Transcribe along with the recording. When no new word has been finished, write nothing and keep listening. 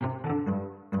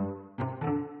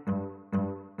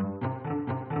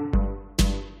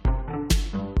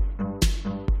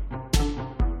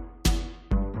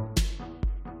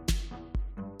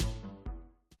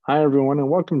Hi, everyone, and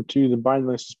welcome to the By the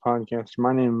Laces podcast.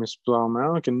 My name is Bilal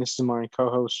Malik, and this is my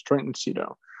co-host Trenton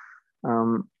Cito.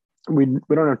 Um, we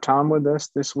don't have Tom with us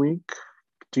this week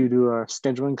due to a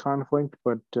scheduling conflict,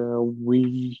 but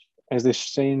as they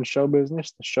say in show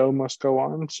business, the show must go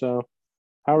on. So,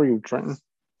 how are you, Trenton?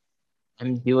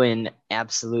 I'm doing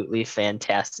absolutely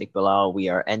fantastic, Bilal. We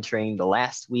are entering the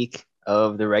last week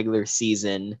of the regular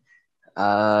season.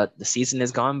 The season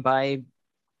has gone by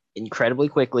incredibly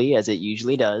quickly, as it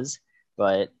usually does.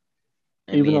 But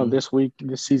I Even though mean,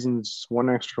 this season's one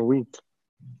extra week.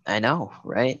 I know,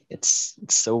 right? It's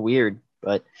so weird,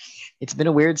 but it's been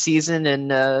a weird season, and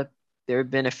there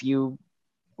have been a few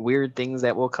weird things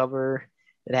that we'll cover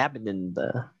that happened in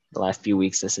the last few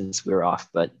weeks since we were off.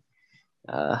 But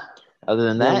uh, other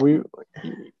than Yeah,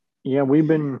 that, yeah, we've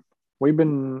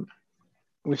been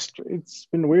it's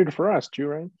been weird for us too,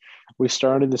 right? We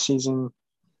started the season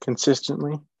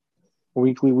consistently,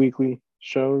 weekly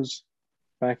shows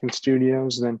back in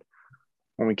studios. Then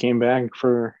when we came back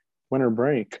for winter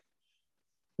break,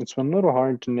 it's been a little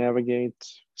hard to navigate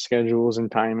schedules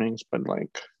and timings, but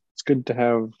it's good to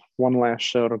have one last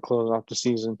show to close off the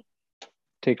season,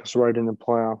 take us right into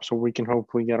playoffs, so we can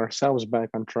hopefully get ourselves back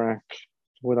on track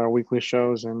with our weekly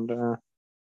shows, and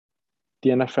the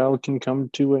NFL can come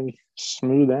to a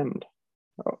smooth end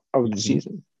of the mhm.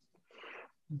 season.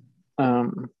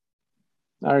 Um,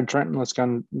 all right, Trenton,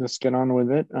 let's get on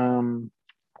with it.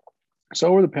 So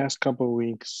over the past couple of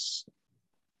weeks,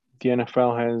 the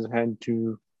NFL has had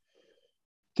to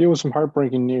deal with some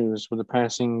heartbreaking news with the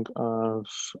passing of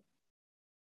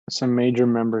some major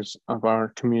members of our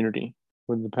community,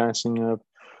 with the passing of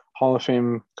Hall of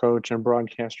Fame coach and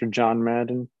broadcaster John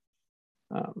Madden,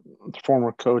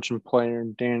 former coach and player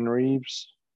Dan Reeves,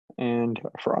 and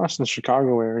for us in the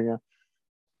Chicago area,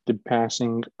 the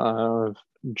passing of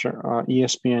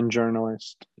ESPN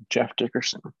journalist Jeff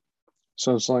Dickerson.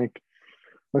 So it's like,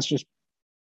 let's just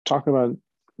talk about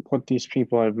what these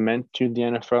people have meant to the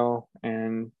NFL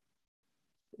and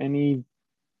any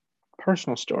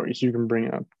personal stories you can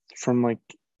bring up from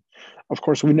of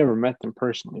course we never met them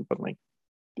personally, but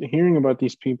hearing about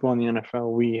these people in the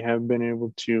NFL, we have been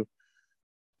able to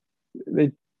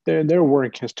they their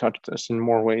work has touched us in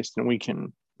more ways than we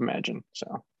can imagine.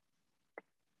 So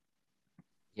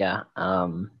Yeah.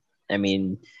 I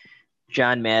mean,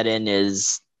 John Madden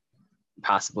is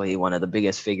possibly one of the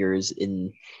biggest figures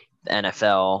in the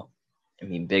NFL. I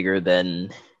mean, bigger than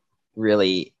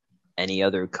really any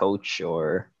other coach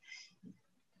or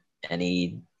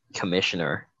any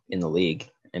commissioner in the league.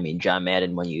 I mean, John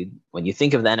Madden, when you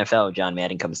think of the NFL, John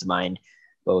Madden comes to mind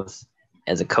both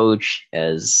as a coach,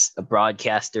 as a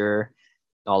broadcaster,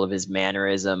 all of his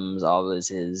mannerisms, all of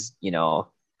his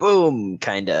boom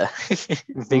kind of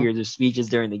mm-hmm. figures of speeches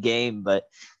during the game. But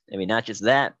I mean, not just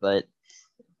that, but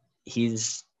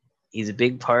he's he's a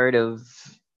big part of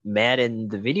Madden,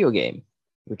 the video game,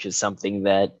 which is something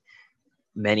that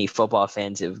many football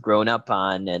fans have grown up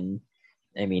on. And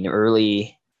I mean,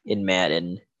 early in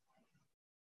Madden,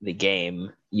 the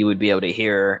game, you would be able to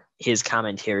hear his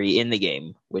commentary in the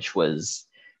game, which was,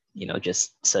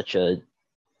 just such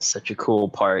a cool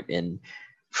part. And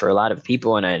for a lot of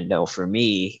people, and I know for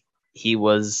me, he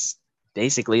was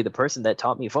basically the person that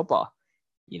taught me football.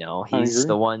 I He's agree.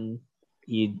 the one.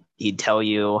 He'd tell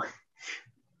you,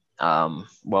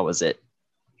 what was it?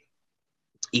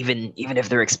 Even if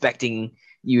they're expecting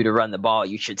you to run the ball,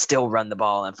 you should still run the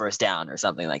ball on first down or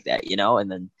something like that.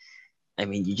 And then I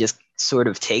mean, you just sort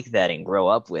of take that and grow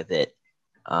up with it.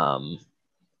 Um,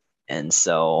 and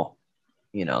so,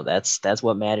 that's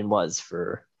what Madden was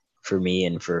for me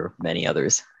and for many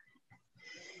others.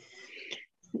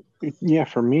 Yeah,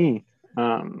 for me,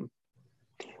 I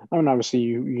mean, obviously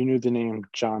you knew the name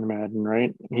John Madden,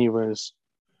 right? He was,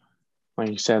 like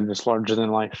you said, this larger than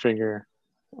life figure,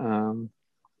 um,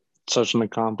 such an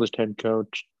accomplished head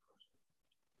coach,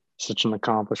 such an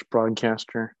accomplished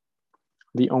broadcaster,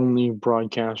 the only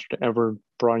broadcaster to ever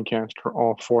broadcast for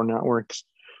all four networks.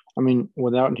 I mean,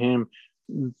 without him,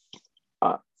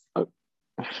 uh, uh,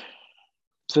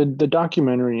 the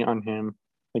documentary on him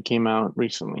that came out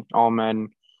recently, All Madden,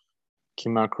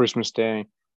 came out Christmas Day.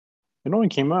 It only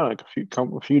came out like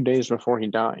a few days before he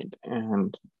died,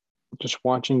 and just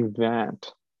watching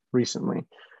that recently,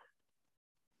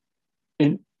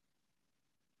 it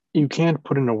you can't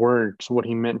put into words what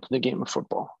he meant to the game of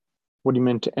football, what he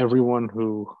meant to everyone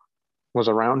who was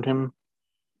around him.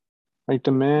 Like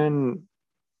the man,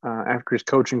 after his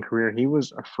coaching career, he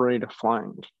was afraid of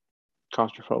flying,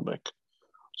 claustrophobic.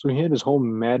 So he had his whole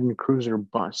Madden Cruiser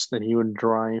bus that he would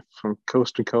drive from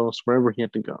coast to coast, wherever he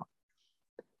had to go.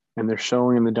 And they're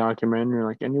showing in the documentary,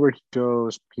 like anywhere he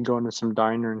goes, he go into some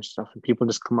diner and stuff, and people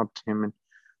just come up to him and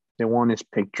they want his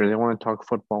picture. They want to talk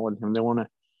football with him. They want to.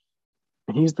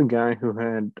 He's the guy who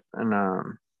had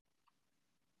an.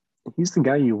 He's the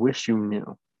guy you wish you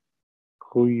knew,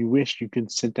 who you wish you could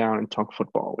sit down and talk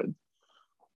football with.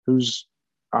 Who's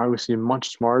obviously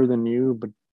much smarter than you, but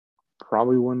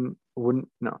probably wouldn't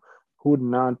no, who would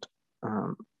not,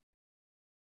 um,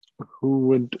 who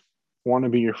would want to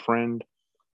be your friend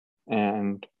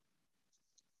and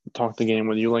talk the game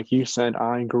with you. Like you said,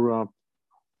 I grew up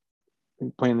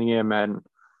playing the game Madden.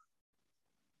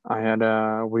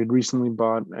 We'd recently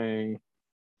bought a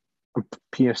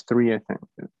PS3, I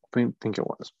think it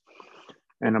was.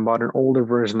 And I bought an older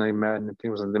version of Madden. I think it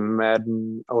was like the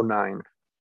Madden '09.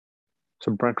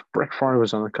 So Brett Favre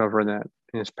was on the cover of that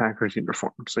in his Packers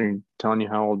uniform. So you're telling you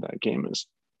how old that game is.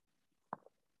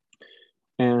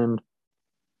 And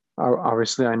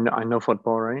obviously, I know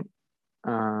football, right?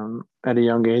 At a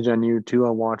young age, I knew too.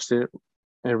 I watched it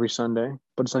every Sunday,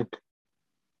 but it's like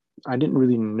I didn't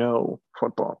really know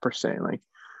football per se. Like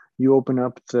you open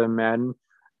up the Madden,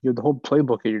 you have the whole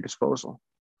playbook at your disposal.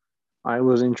 I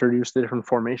was introduced to different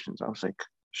formations. I was like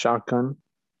shotgun,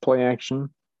 play action,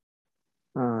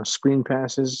 screen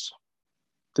passes,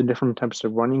 the different types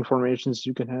of running formations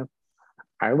you can have.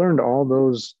 I learned all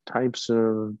those types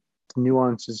of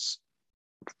nuances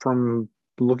from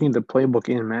looking at the playbook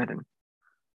in Madden.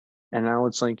 And now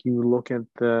it's like you look at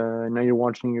now you're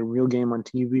watching a real game on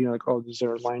TV, you're like, oh, these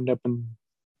are lined up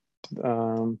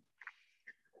um,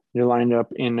 you're lined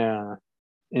up in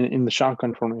the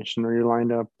shotgun formation, or you're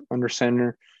lined up under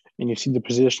center and you see the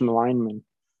position alignment.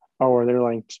 Or they're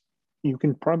like, you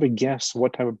can probably guess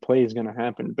what type of play is going to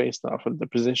happen based off of the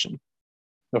position,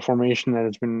 the formation that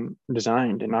has been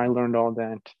designed. And I learned all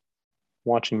that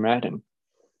watching Madden.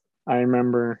 I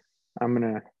remember,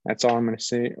 that's all I'm gonna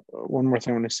say. One more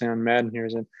thing I'm gonna say on Madden here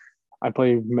is that I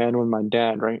play Madden with my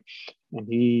dad, right? And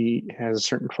he has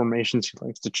certain formations he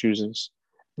likes to choose.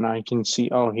 And I can see,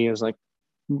 oh, he has like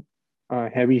a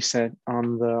heavy set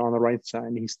on the right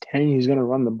side. He's gonna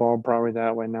run the ball probably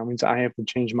that way. Now means I have to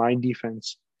change my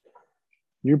defense.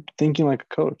 You're thinking like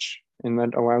a coach, and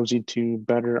that allows you to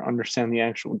better understand the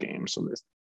actual game. So this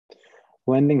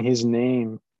lending his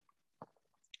name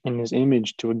and his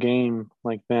image to a game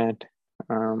like that,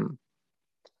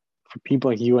 for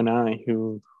people like you and I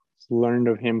who learned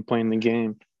of him playing the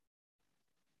game,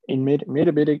 it made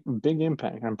a big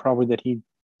impact on probably that he,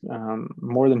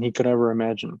 more than he could ever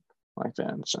imagine like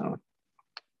that. So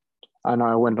I know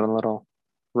I went on a little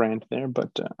rant there,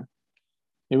 but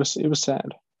it was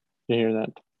sad to hear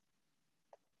that.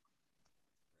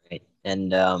 Right.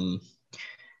 And I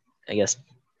guess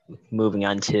moving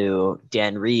on to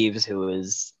Dan Reeves, who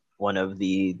is one of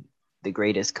the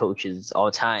greatest coaches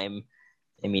all time.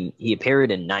 I mean, he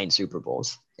appeared in 9 Super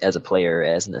Bowls as a player,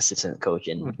 as an assistant coach,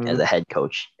 and as a head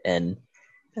coach. And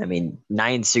I mean,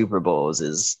 9 Super Bowls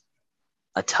is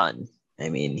a ton. I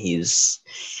mean, his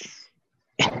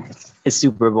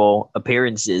Super Bowl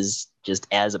appearances just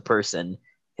as a person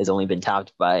has only been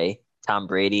topped by Tom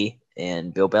Brady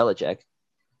and Bill Belichick,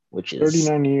 which is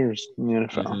 39 years in the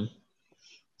NFL. Mm-hmm.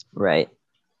 Right.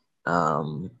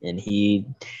 And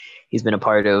he's been a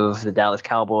part of the Dallas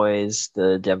Cowboys,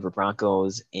 the Denver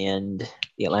Broncos, and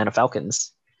the Atlanta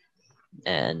Falcons.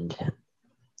 And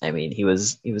I mean, he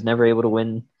was never able to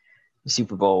win the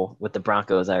Super Bowl with the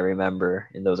Broncos, I remember,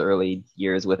 in those early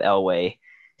years with Elway.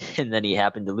 And then he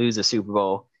happened to lose a Super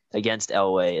Bowl against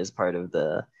Elway as part of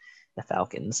the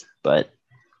Falcons. But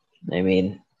I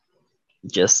mean,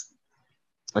 just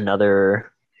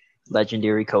another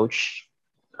legendary coach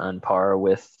on par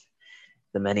with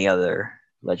the many other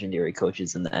legendary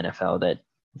coaches in the NFL that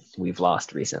we've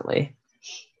lost recently.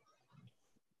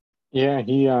 Yeah,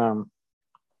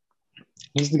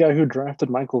 he's the guy who drafted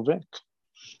Michael Vick,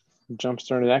 jump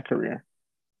started that career.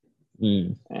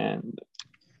 And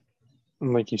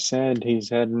like you said, he's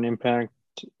had an impact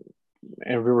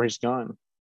everywhere he's gone,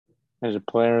 as a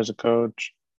player, as a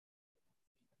coach.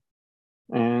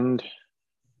 And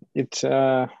it's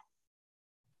a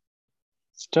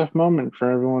tough moment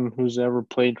for everyone who's ever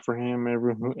played for him,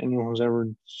 anyone who's ever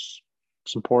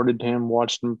supported him,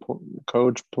 watched him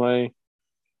coach, play.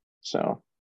 So,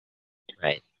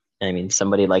 right. I mean,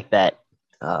 somebody like that,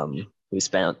 who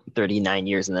spent 39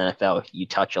 years in the NFL, you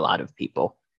touch a lot of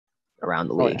people around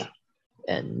the league. Yeah.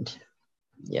 And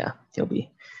yeah, he'll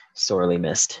be sorely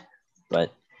missed.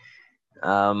 But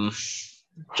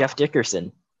Jeff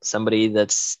Dickerson, somebody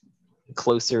that's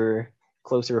closer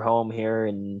home here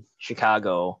in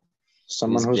Chicago.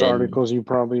 Someone whose articles you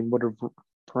probably would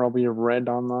have read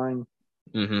online.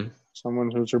 Mm-hmm.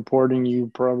 someone who's reporting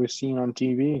you've probably seen on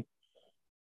TV.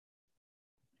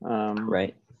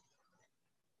 Right.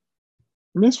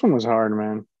 This one was hard,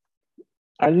 man.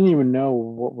 I didn't even know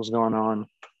what was going on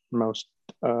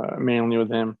mainly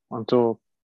with him until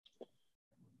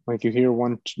like you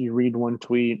read one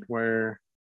tweet where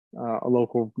a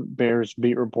local Bears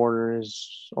beat reporter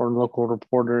local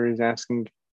reporter is asking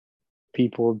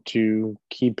people to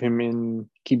keep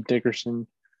Dickerson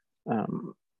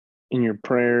in your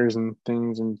prayers and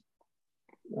things, and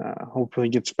hopefully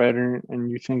gets better.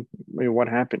 And you think, wait, what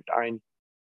happened? I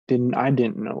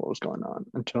didn't know what was going on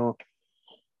until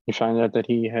you find out that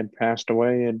he had passed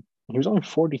away, and he was only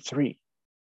 43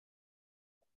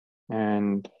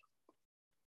 and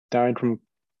died from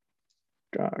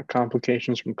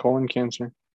complications from colon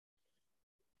cancer.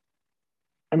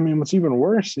 I mean, what's even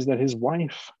worse is that his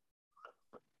wife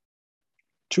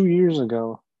 2 years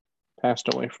ago passed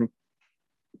away.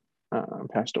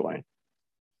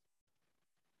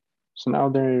 So now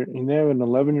they have an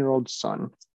 11-year-old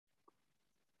son,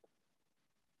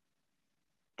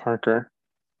 Parker,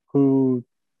 who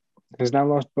has now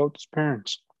lost both his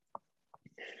parents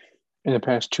in the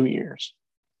past 2 years.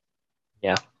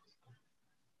 Yeah.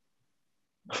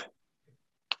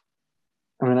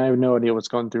 I mean, I have no idea what's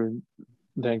going through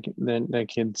that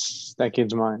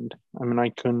kid's mind. I mean, I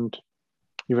couldn't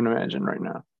even imagine right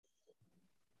now.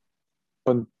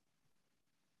 But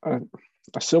a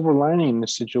silver lining in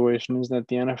this situation is that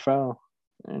the NFL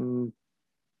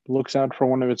looks out for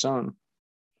one of its own,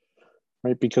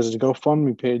 right? Because the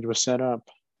GoFundMe page was set up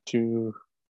to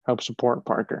help support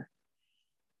Parker.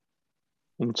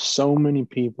 And so many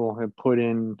people have put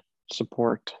in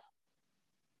support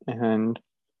and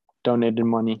donated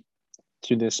money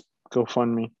to this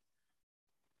GoFundMe.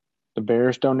 The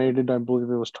Bears donated, I believe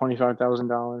it was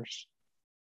 $25,000.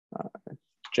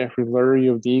 Jeffrey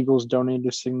Lurie of the Eagles donated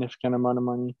a significant amount of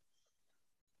money.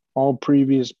 All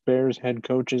previous Bears head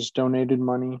coaches donated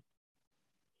money.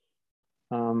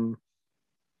 I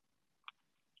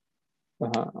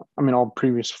mean, all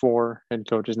previous 4 head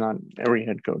coaches, not every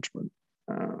head coach, but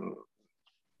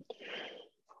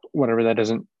whatever.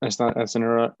 That's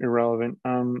irrelevant.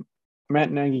 Matt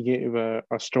Nagy gave a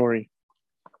story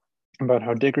about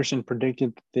how Dickerson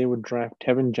predicted that they would draft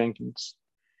Tevin Jenkins.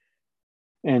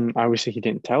 And obviously he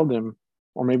didn't tell them,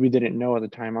 or maybe they didn't know at the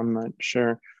time, I'm not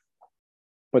sure.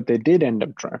 But they did end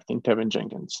up drafting Tevin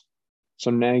Jenkins.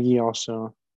 So Nagy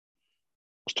also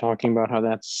was talking about how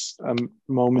that's a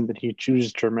moment that he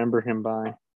chooses to remember him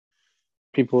by.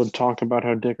 People would talk about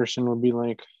how Dickerson would be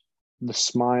like the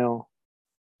smile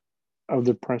of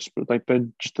the press booth, like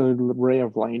just the ray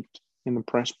of light in the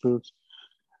press booth.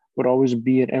 Would always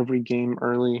be at every game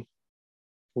early.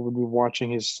 Would be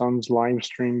watching his son's live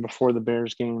stream before the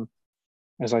Bears game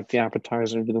as like the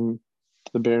appetizer to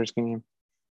the Bears game.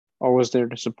 Always there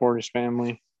to support his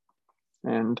family.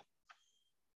 And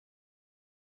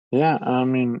yeah, I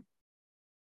mean,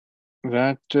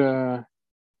 that that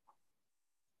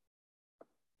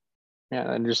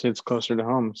just hits closer to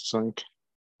home. It's like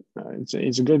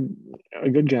it's a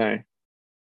good guy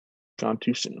gone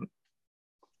too soon.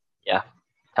 Yeah,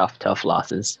 tough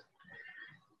losses.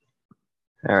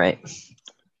 All right,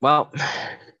 well,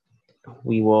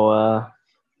 we'll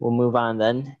move on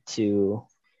then to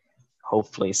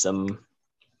hopefully some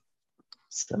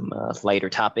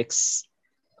lighter topics,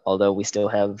 although we still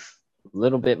have a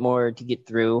little bit more to get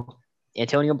through.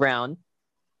 Antonio Brown,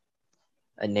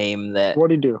 a name that...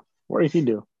 What did he do? What did he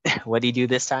do? What did he do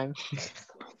this time?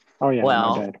 Oh, yeah,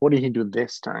 my bad. What did he do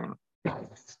this time?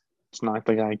 It's not like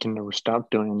the guy can never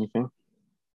stop doing anything.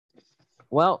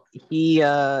 Well, he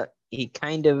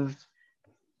kind of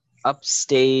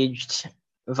upstaged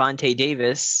Vontae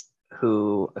Davis,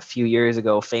 who a few years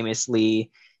ago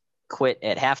famously quit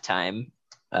at halftime.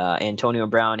 Antonio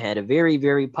Brown had a very,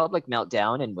 very public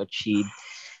meltdown in which he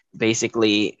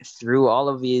basically threw all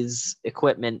of his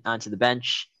equipment onto the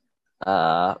bench,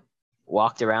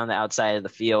 walked around the outside of the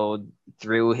field,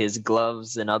 threw his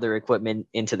gloves and other equipment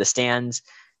into the stands,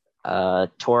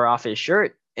 tore off his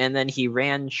shirt, and then he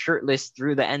ran shirtless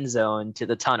through the end zone to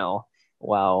the tunnel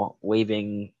while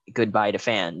waving goodbye to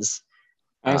fans.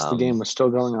 As the game was still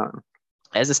going on.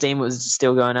 As the game was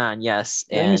still going on, yes.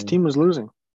 And his team was losing.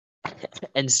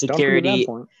 And security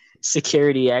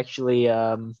actually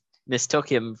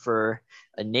mistook him for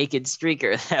a naked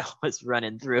streaker that was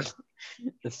running through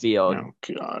the field. Oh,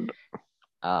 God.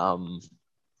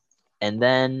 And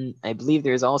then I believe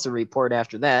there's also a report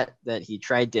after that he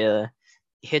tried to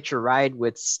hitch a ride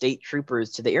with state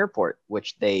troopers to the airport,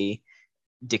 which they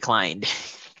declined.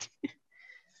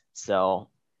 So,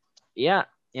 yeah,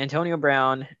 Antonio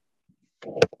Brown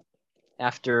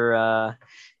after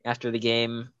the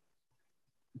game,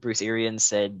 Bruce Arians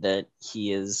said that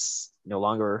he is no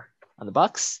longer on the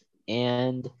Bucks,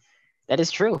 and that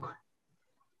is true.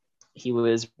 He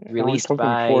was It only released took him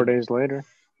by 4 days later.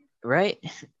 right.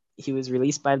 He was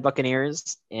released by the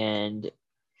Buccaneers, and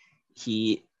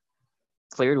he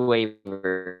cleared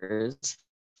waivers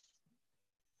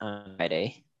on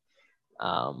Friday.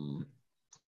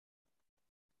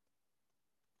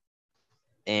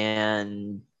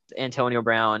 And Antonio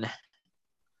Brown,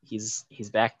 he's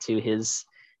back to his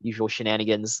usual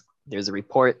shenanigans. There's a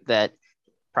report that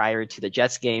prior to the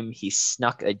Jets game, he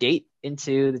snuck a date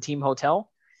into the team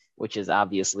hotel, which is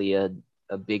obviously a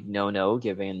big no-no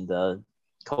given the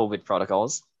COVID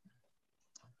protocols.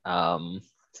 And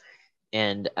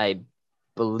I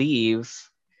believe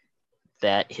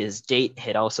that his date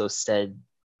had also said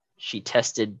she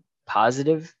tested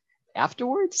positive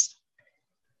afterwards.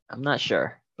 I'm not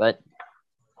sure, but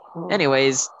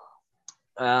anyways,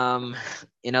 in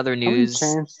other news, how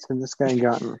many chances has this guy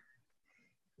gotten?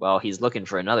 Well, he's looking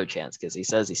for another chance because he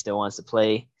says he still wants to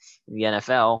play in the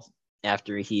NFL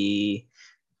after he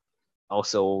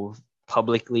also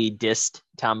publicly dissed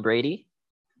Tom Brady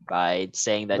by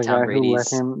saying that Tom Brady's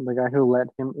the guy who let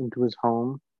him into his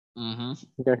home, the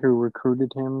guy who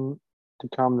recruited him to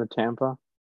come to Tampa.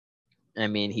 I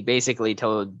mean, he basically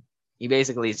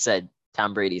said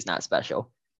Tom Brady's not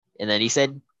special, and then he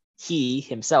said he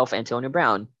himself, Antonio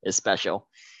Brown, is special.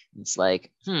 It's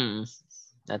like,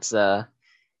 it's a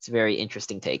very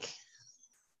interesting take.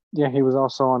 Yeah, he was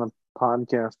also on a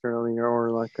podcast earlier,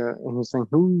 and he's saying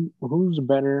who's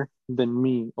better than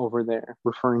me over there,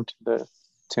 referring to the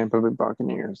Tampa Bay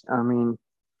Buccaneers. I mean,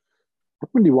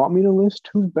 do you want me to list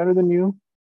who's better than you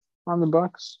on the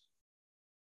Bucks?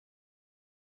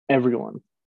 Everyone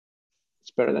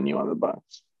is better than you on the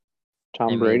Bucks.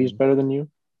 Tom Brady's better than you.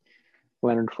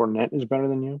 Leonard Fournette is better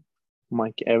than you.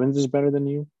 Mike Evans is better than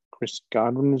you. Chris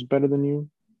Godwin is better than you.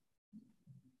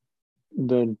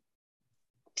 The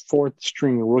fourth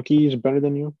string rookie is better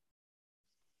than you.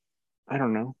 I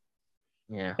don't know.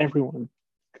 Yeah. Everyone.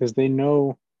 Because they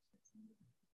know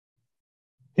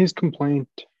his complaint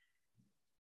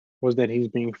was that he's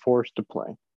being forced to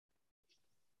play.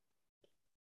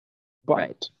 But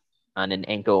right. On an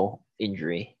ankle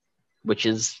injury, which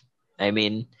is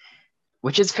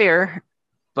fair,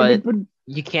 but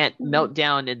you can't melt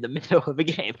down in the middle of a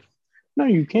game. No,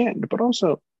 you can't. But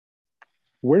also,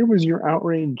 where was your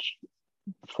outrage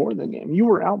before the game? You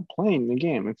were out playing the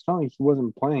game. It's not like he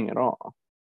wasn't playing at all.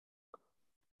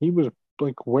 He was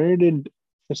like, where did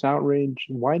this outrage?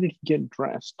 Why did he get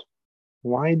dressed?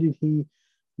 Why did he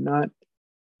not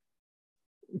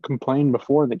complain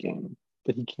before the game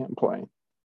that he can't play?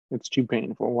 It's too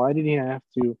painful. Why did he have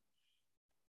to?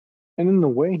 And then the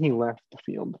way he left the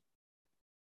field.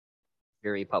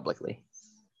 Very publicly.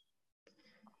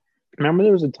 Remember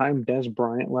there was a time Dez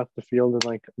Bryant left the field with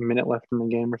like a minute left in the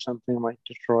game or something, like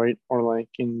Detroit or like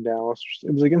in Dallas.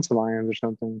 It was against the Lions or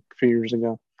something a few years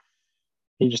ago.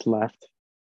 He just left.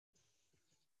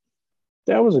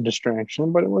 That was a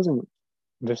distraction, but it wasn't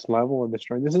this level of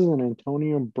distraction. This is an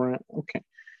Antonio Brown. Okay.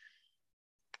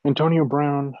 Antonio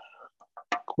Brown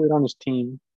quit on his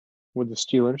team with the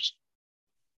Steelers.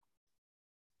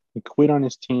 He quit on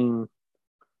his team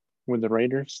with the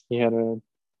Raiders. He had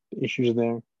issues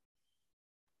there.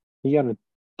 He got a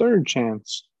third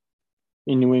chance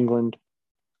in New England.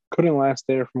 Couldn't last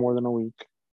there for more than a week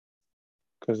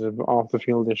because of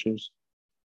off-the-field issues.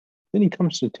 Then he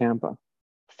comes to Tampa.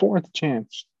 Fourth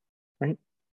chance, right?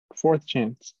 Fourth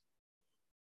chance.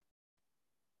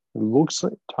 It looks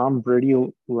like Tom Brady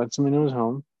lets him into his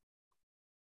home,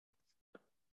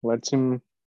 lets him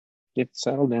get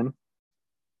settled in,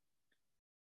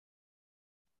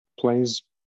 plays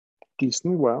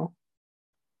decently well,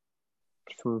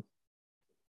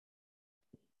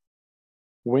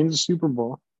 wins the Super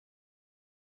Bowl,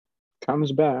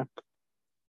 comes back,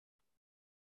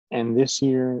 and this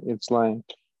year it's like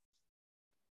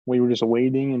we were just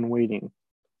waiting and waiting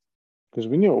because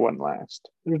we knew it wouldn't last.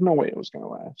 There's no way it was going to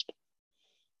last.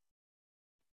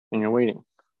 And you're waiting.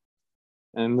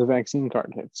 And the vaccine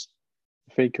card hits.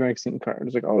 The fake vaccine card.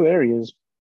 It's like, oh, there he is.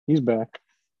 He's back.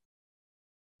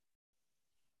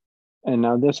 And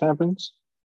now this happens?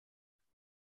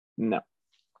 No.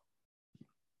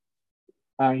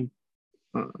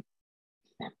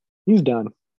 He's done.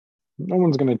 No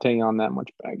one's going to take on that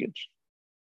much baggage.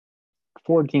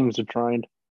 4 teams have tried.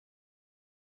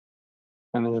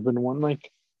 And there's been one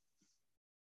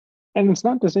and it's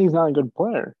not to say he's not a good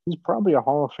player. He's probably a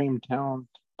Hall of Fame talent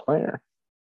player.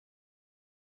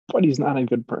 But he's not a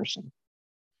good person,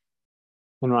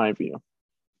 in my view.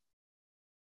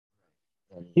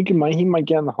 He might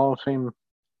get in the Hall of Fame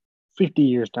 50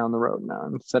 years down the road now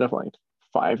instead of like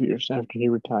 5 years after he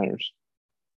retires.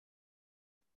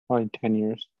 Probably 10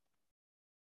 years.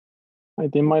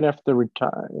 Like they might have to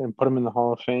retire and put him in the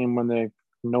Hall of Fame when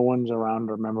no one's around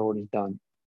to remember what he's done.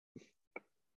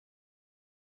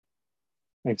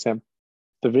 Except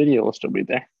the video will still be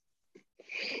there.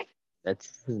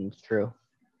 That's true.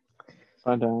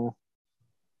 But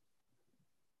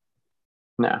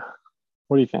nah.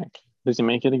 What do you think? Does he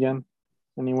make it again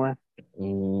anywhere?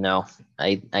 No,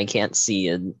 I can't see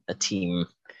a team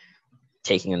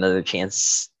taking another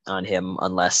chance on him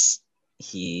unless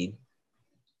he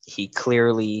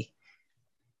clearly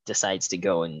decides to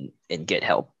go and get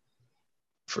help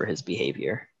for his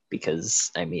behavior. Because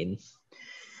I mean,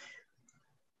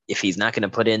 if he's not going to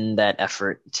put in that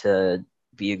effort to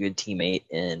be a good teammate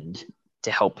and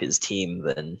to help his team,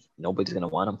 then nobody's going to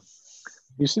want him.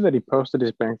 You see that he posted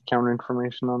his bank account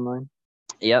information online?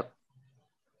 Yep.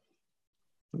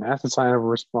 That's a sign of a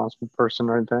responsible person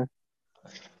right there.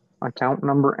 Account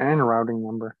number and routing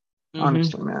number. Mm-hmm.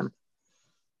 Honestly, man.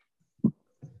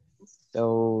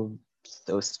 So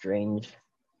strange.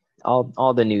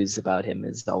 All the news about him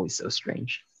is always so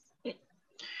strange.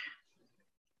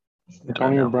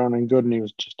 Antonio Brown and good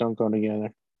news just don't go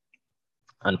together.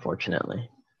 Unfortunately.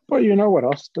 But you know what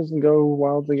else doesn't go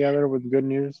well together with good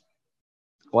news?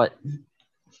 What?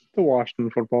 The Washington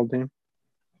football team.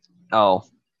 Oh,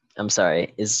 I'm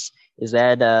sorry. Is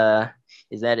that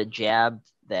a jab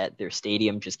that their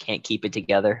stadium just can't keep it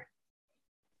together?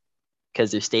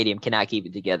 Because their stadium cannot keep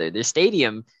it together. Their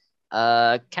stadium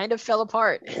kind of fell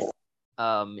apart.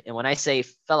 And when I say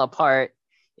fell apart,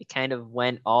 it kind of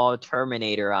went all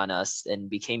Terminator on us and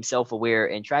became self-aware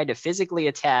and tried to physically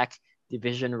attack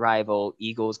division rival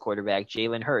Eagles quarterback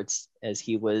Jalen Hurts as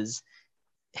he was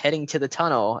heading to the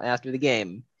tunnel after the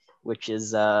game, which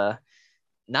is not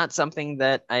something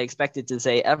that I expected to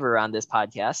say ever on this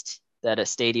podcast, that a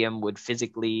stadium would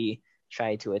physically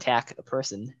try to attack a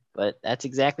person. But that's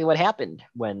exactly what happened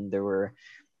when there were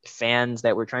fans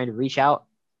that were trying to reach out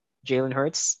Jalen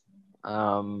Hurts,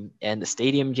 and the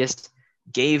stadium just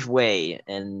gave way.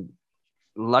 And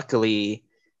luckily,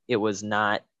 it was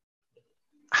not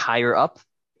higher up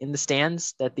in the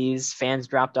stands that these fans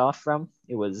dropped off from.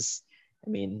 It was, I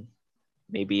mean,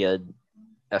 maybe a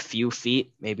few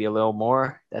feet, maybe a little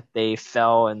more, that they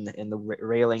fell and the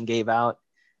railing gave out.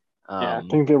 Yeah, I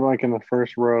think they were like in the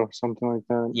first row, something like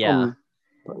that. Yeah.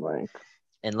 But like,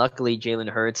 and luckily Jalen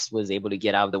Hurts was able to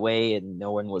get out of the way and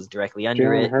no one was directly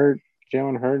under it.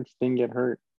 Jalen Hurts didn't get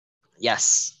hurt.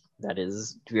 Yes, that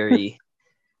is very,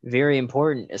 very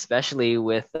important, especially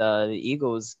with the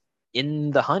Eagles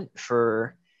in the hunt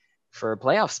for a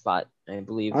playoff spot, I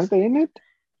believe. Aren't they in it?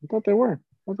 I thought they were.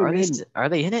 Are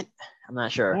they in it? I'm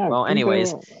not sure. Yeah, well,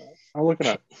 anyways, I'll look it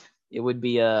up. It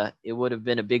would have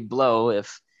been a big blow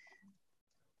if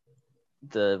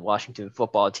the Washington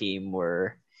football team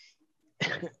were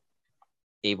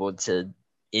able to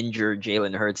injure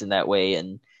Jalen Hurts in that way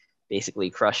and basically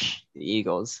crush the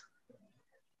Eagles.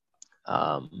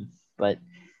 But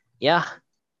yeah,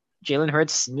 Jalen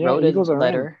Hurts wrote a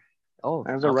letter. In. Oh,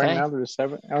 as of right now, they're the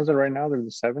seventh. As of right now, they're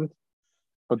the seventh,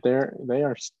 but they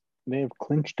have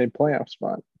clinched a playoff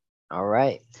spot. All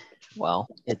right. Well,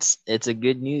 it's a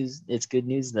good news. It's good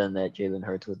news then that Jalen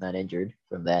Hurts was not injured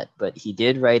from that, but he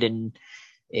did write in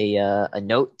a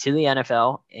note to the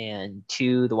NFL and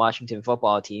to the Washington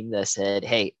football team that said,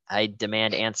 "Hey, I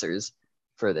demand answers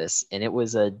for this." And it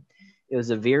was a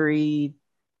very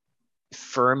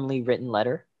firmly written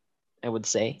letter, I would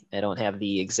say. I don't have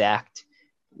the exact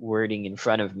wording in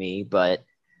front of me, but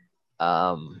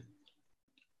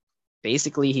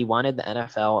basically he wanted the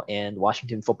NFL and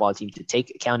Washington football team to take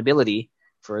accountability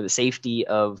for the safety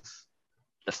of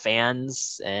the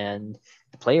fans and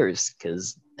the players.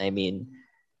 Because, I mean,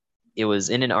 it was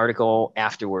in an article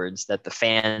afterwards that the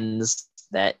fans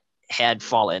that had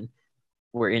fallen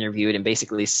were interviewed and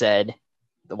basically said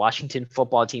the Washington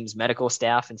football team's medical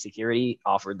staff and security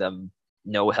offered them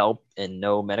no help and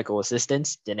no medical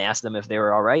assistance, didn't ask them if they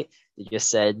were all right. They just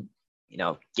said,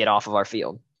 get off of our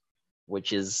field,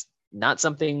 which is not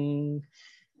something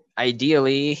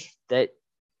ideally that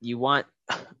you want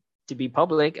to be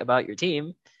public about your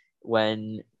team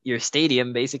when your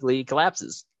stadium basically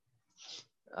collapses.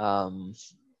 And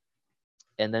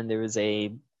then there was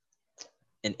an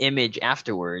image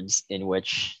afterwards in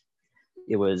which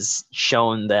it was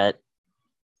shown that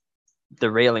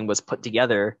the railing was put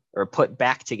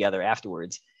back together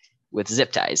afterwards with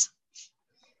zip ties,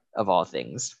 of all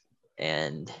things.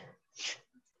 And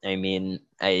I mean,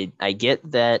 I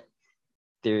get that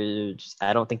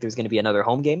I don't think there's going to be another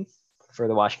home game for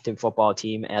the Washington football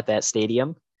team at that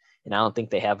stadium. And I don't think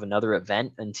they have another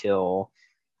event until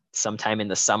sometime in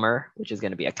the summer, which is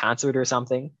going to be a concert or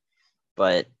something.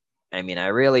 But I mean, I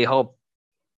really hope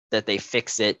that they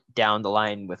fix it down the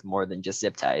line with more than just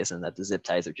zip ties, and that the zip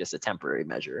ties are just a temporary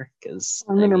measure. Because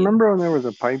remember when there was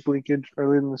a pipe leakage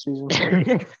earlier in the season?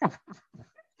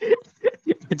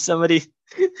 and somebody,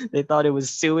 they thought it was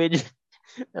sewage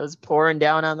that was pouring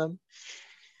down on them.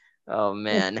 Oh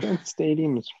man, that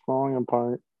stadium is falling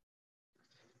apart,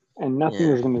 and nothing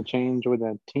is going to change with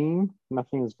that team.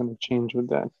 Nothing is going to change with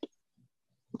that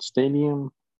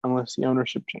stadium unless the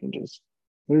ownership changes.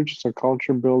 There's just a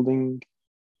culture building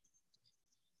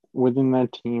within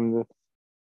that team that,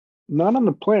 not on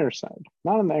the player side,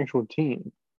 not on the actual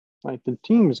team. Like, the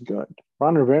team is good.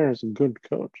 Ron Rivera is a good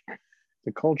coach.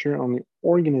 The culture on the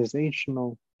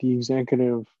organizational, the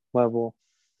executive level,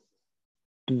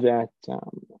 that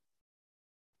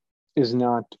is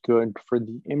not good for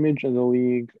the image of the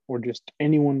league or just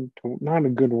anyone. Not a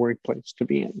good workplace to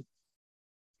be in,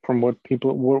 from what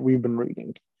we've been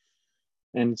reading.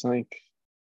 And it's like,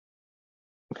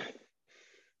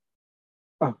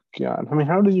 oh God. I mean,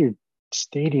 how does your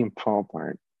stadium fall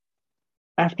apart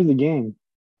after the game?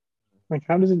 Like,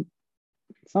 how does it?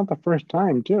 It's not the first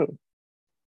time, too.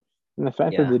 And the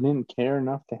fact that they didn't care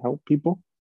enough to help people,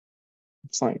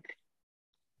 it's like,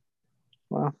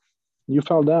 well, you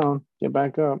fell down, get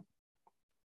back up.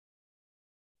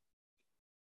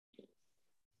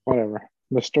 Whatever.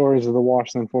 The stories of the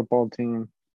Washington football team.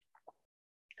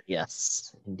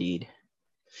 Yes, indeed.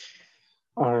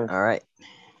 All right.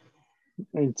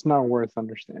 It's not worth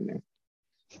understanding.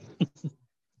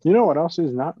 You know what else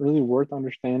is not really worth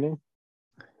understanding?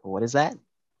 What is that?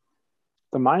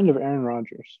 The mind of Aaron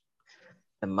Rodgers.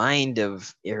 The mind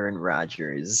of Aaron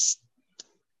Rodgers.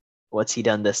 What's he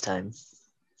done this time?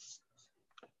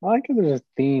 I like that there's a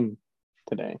theme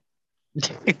today.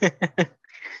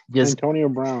 Antonio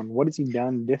Brown. What has he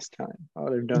done this time? Oh,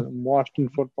 they've done Washington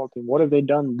football team. What have they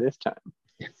done this time?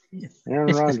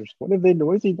 Aaron Rodgers. What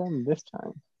has he done this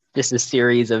time? Just a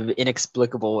series of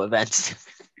inexplicable events.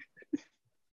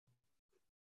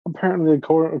 Apparently,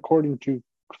 according to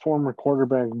former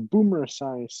quarterback Boomer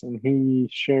Esiason, and he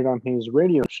shared on his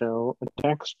radio show a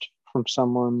text from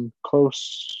someone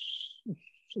close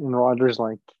in Rodgers,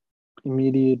 like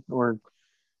immediate, or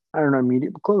I don't know,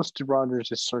 immediate, but close to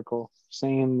Rodgers' circle,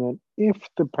 saying that if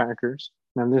the Packers,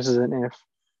 now this is an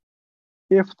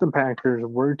if the Packers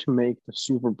were to make the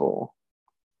Super Bowl,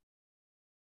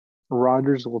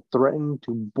 Rodgers will threaten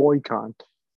to boycott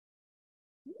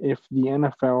if the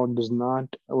NFL does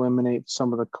not eliminate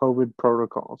some of the COVID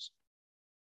protocols.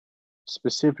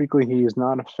 Specifically, he is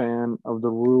not a fan of the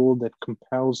rule that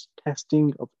compels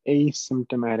testing of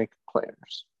asymptomatic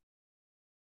players.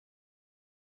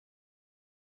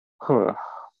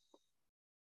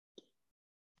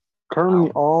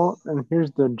 Currently, and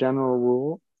here's the general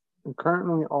rule,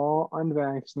 currently all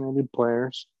unvaccinated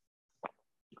players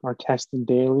are tested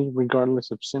daily,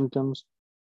 regardless of symptoms.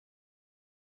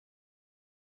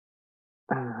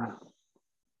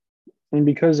 And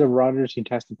because of Rodgers, he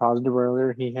tested positive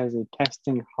earlier, he has a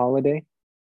testing holiday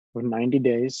of 90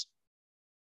 days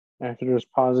after his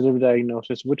positive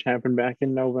diagnosis, which happened back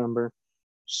in November.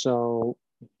 So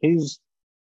his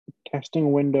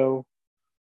testing window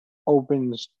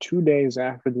opens 2 days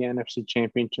after the NFC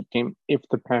Championship game if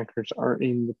the Packers are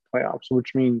in the playoffs,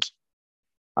 which means,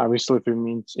 obviously,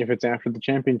 if it's after the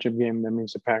championship game, that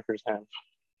means the Packers have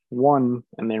won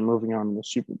and they're moving on to the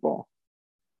Super Bowl.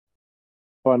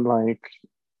 But, like,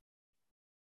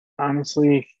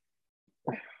 honestly,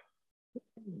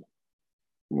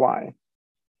 why?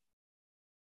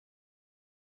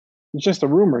 It's just a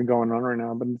rumor going on right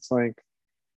now, but it's like,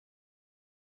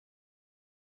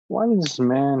 why does this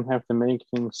man have to make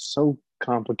things so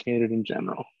complicated in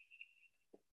general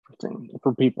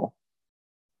for people?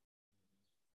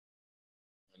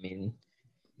 I mean,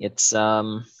 it's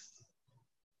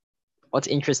what's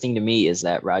interesting to me is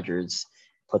that Rodgers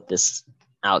put this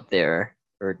out there,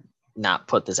 or not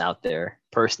put this out there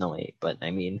personally, but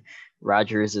I mean,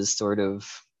 Rodgers is sort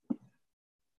of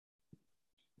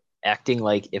acting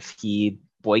like if he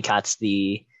boycotts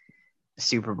the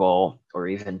Super Bowl or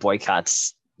even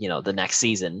boycotts, the next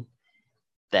season,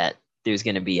 that there's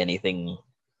going to be anything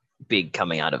big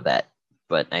coming out of that.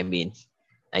 But I mean,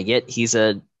 I get he's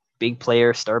a big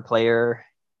player, star player,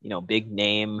 big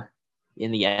name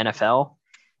in the NFL,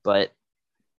 but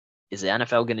is the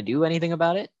NFL going to do anything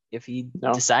about it if he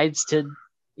decides to,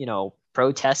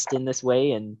 protest in this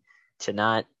way and to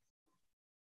not,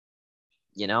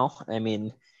 I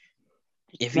mean,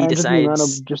 if he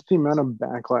decides, just the amount of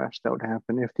backlash that would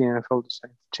happen if the NFL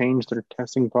decides to change their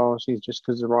testing policies just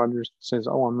because Rodgers says,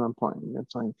 "Oh, I'm not playing."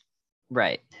 It's like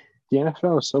right. the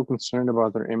NFL is so concerned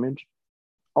about their image,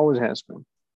 always has been.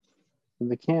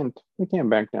 They can't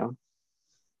back down.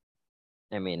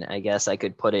 I mean, I guess I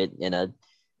could put it in a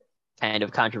kind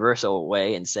of controversial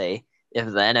way and say if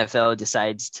the NFL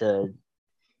decides to,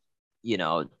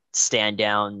 stand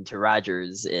down to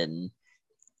Rodgers in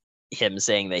him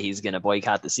saying that he's going to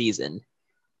boycott the season,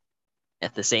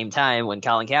 at the same time, when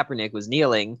Colin Kaepernick was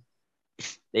kneeling,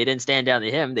 they didn't stand down to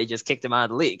him. They just kicked him out of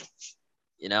the league.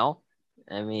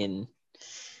 I mean,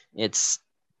 it's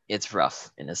rough,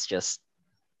 and it's just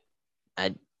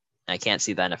I can't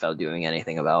see the NFL doing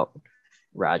anything about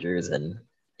Rodgers, and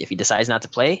if he decides not to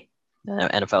play, the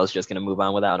NFL is just going to move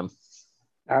on without him.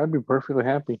 I would be perfectly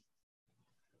happy.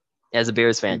 As a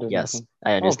Bears fan, yes, nothing.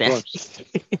 I understand.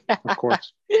 Of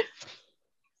course.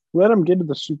 Let him get to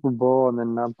the Super Bowl and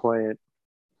then not play it.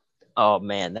 Oh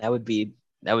man, that would be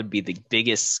the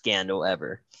biggest scandal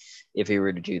ever if he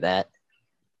were to do that.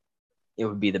 It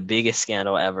would be the biggest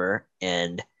scandal ever,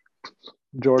 and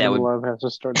Jordan Love has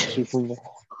to start the Super Bowl.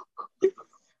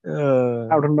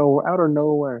 Out of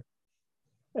nowhere.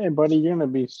 Hey, buddy, you're gonna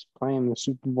be playing the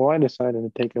Super Bowl. I decided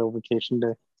to take a vacation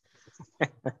day.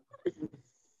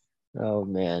 Oh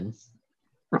man.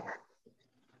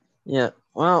 Yeah.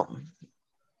 Well.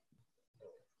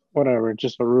 Whatever. It's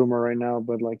just a rumor right now,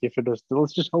 but like, if it does,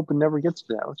 let's just hope it never gets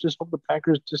to that. Let's just hope the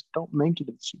Packers just don't make it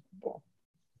to the Super Bowl.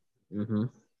 Mm-hmm.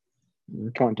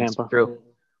 Come on, Tampa. That's true.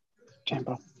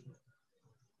 Tampa.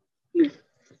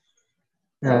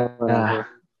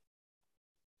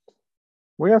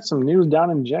 We got some news down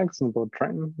in Jacksonville,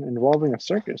 Trenton, involving a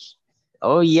circus.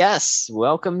 Oh yes,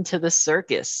 welcome to the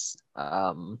circus.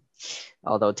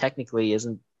 Although technically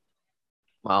isn't.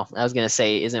 Well, I was gonna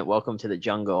say isn't welcome to the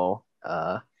jungle.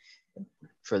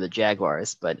 For the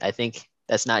Jaguars, but I think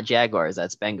that's not Jaguars.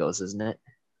 That's Bengals, isn't it?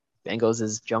 Bengals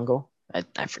is jungle.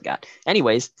 I forgot.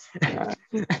 Anyways,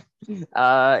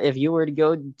 if you were to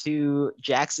go to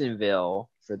Jacksonville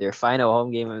for their final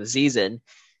home game of the season,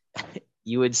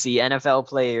 you would see NFL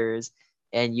players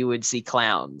and you would see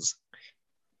clowns,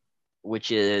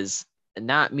 which is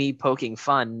not me poking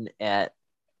fun at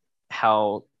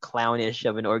how clownish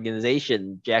of an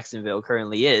organization Jacksonville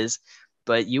currently is,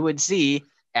 but you would see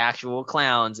actual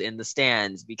clowns in the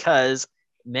stands because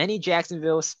many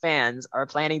Jacksonville fans are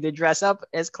planning to dress up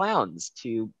as clowns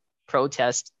to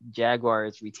protest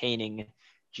Jaguars retaining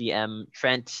GM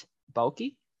Trent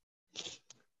Baalke,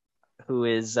 who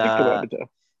is think about it, though.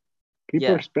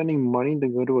 People are spending money to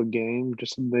go to a game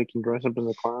just so they can dress up as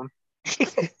a clown.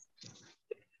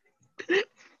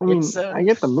 I mean, I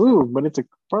get the move, but it's a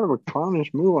part of a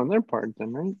clownish move on their part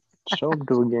then, right? Show up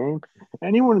to a game.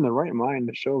 Anyone in the right mind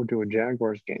to show up to a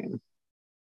Jaguars game.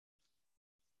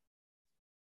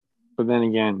 But then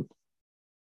again,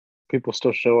 people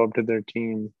still show up to their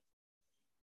team.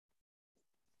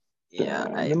 Yeah.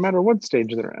 No matter what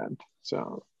stage they're at.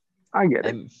 So I get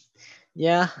it.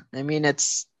 Yeah. I mean,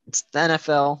 it's the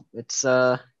NFL.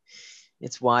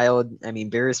 It's wild. I mean,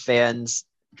 Bears fans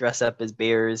dress up as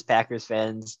Bears. Packers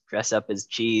fans dress up as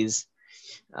cheese.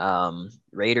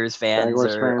 Raiders fans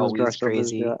are always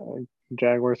crazy.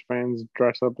 Jaguars fans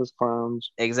dress up as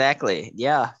clowns. Exactly.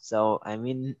 Yeah. So I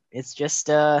mean, it's just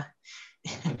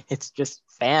it's just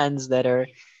fans that are,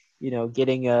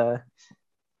 getting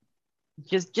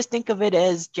just think of it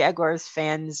as Jaguars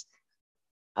fans,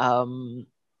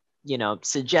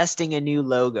 suggesting a new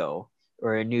logo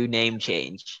or a new name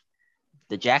change.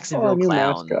 The Jacksonville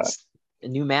Clowns. Mascot. A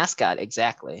new mascot.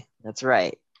 Exactly. That's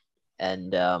right.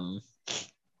 And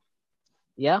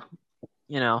yeah,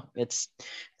 it's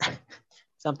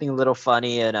something a little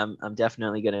funny, and I'm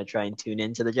definitely gonna try and tune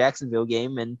into the Jacksonville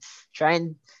game and try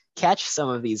and catch some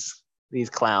of these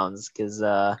clowns because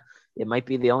it might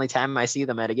be the only time I see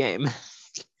them at a game.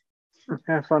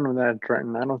 Have fun with that,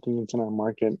 Trenton. I don't think it's in our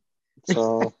market,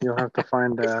 so you'll have to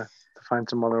find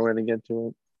some other way to get to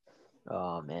it.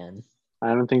 Oh man,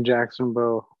 I don't think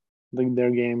Jacksonville. I think their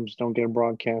games don't get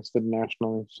broadcasted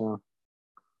nationally, so.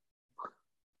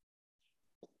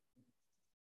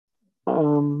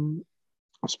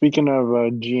 Speaking of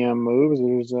GM moves,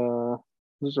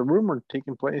 there's a rumor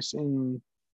taking place in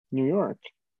New York.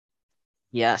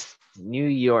 Yes, New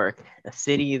York, a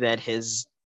city that has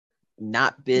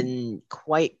not been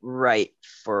quite right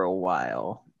for a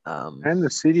while. And the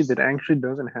city that actually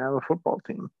doesn't have a football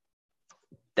team.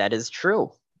 That is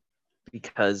true,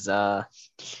 because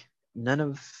none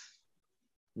of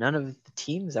the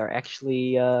teams are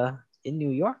actually in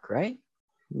New York, right?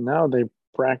 No, they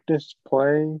practice,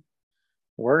 play,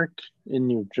 work in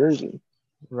New Jersey.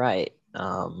 Right.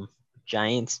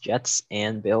 Giants, Jets,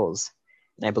 and Bills.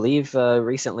 And I believe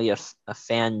recently a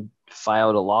fan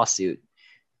filed a lawsuit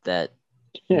that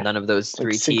Yeah, none of those it's like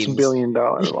three teams. $6 billion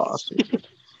lawsuit.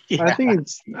 Yeah.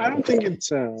 I don't think it's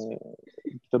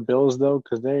the Bills though,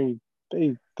 because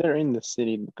they're in the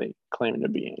city that they claim to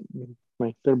be in.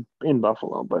 Like they're in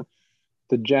Buffalo, but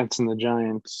the Jets and the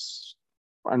Giants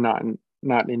are not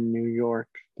in New York.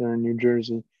 They're in New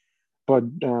Jersey. But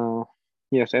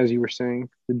yes, as you were saying,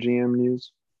 the GM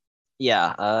news.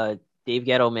 Yeah. Dave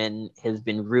Gettleman has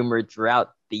been rumored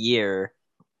throughout the year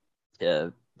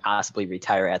to possibly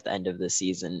retire at the end of the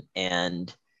season.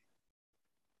 And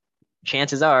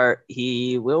chances are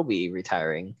he will be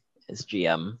retiring as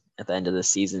GM at the end of the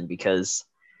season because,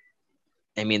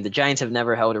 I mean, the Giants have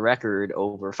never held a record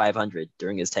over 500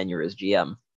 during his tenure as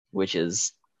GM, which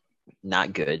is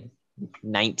not good.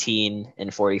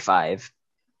 19-45.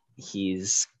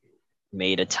 He's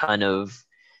made a ton of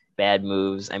bad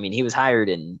moves. I mean, he was hired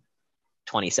in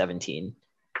 2017.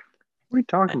 What are we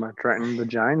talking about, Trenton? The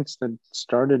Giants that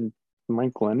started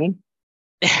Mike Lennon?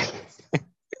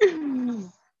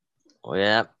 Well,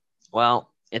 yeah.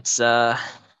 Well, it's a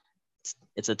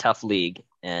tough league,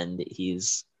 and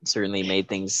he's certainly made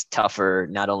things tougher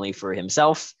not only for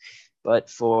himself, but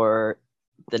for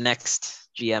the next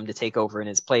GM to take over in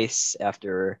his place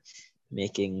after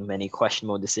making many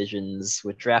questionable decisions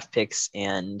with draft picks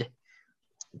and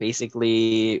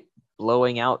basically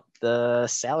blowing out the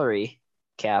salary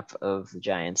cap of the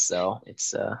Giants. So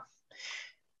it's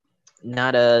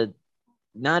not a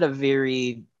not a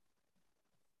very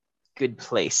good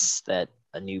place that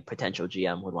a new potential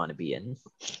GM would want to be in.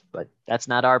 But that's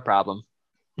not our problem.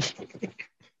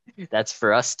 That's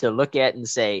for us to look at and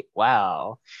say,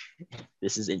 wow,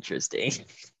 this is interesting.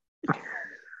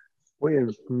 We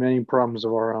have many problems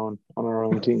of our own on our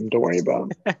own team to worry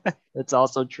about. That's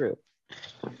also true.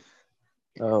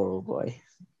 Oh boy.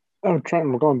 Oh,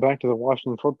 Trenton, we're going back to the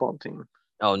Washington football team.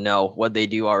 Oh no, what they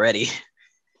do already.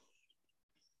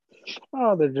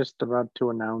 Oh, they're just about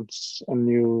to announce a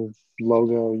new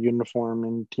logo, uniform,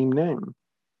 and team name.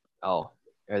 Oh,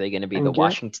 are they going to be the And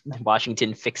get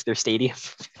Washington fix their stadium?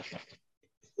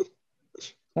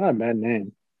 not a bad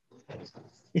name.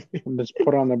 Just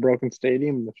put on the broken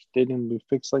stadium. The stadium will be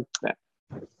fixed like that.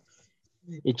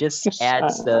 It just Just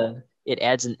adds it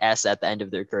adds an S at the end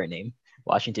of their current name.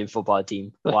 Washington football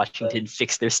team. Washington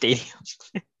fix their stadium.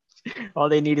 All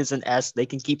they need is an S. They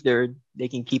can keep their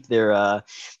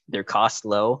cost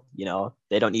low. You know,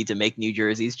 they don't need to make new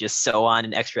jerseys. Just sew on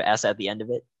an extra S at the end of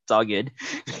it. It's all good.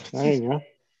 there you go.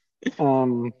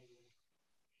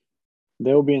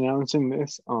 They'll be announcing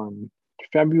this on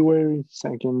February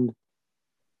 2nd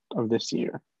of this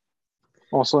year,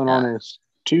 also known as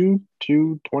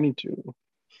 2222,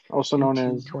 also known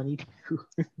as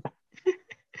 2222.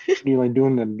 you like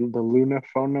doing the Luna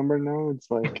phone number now. It's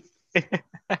like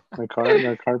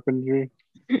the carpentry.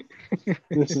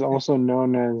 This is also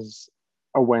known as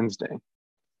a Wednesday.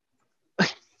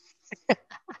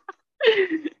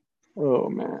 Oh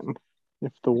man,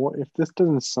 if this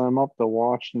doesn't sum up the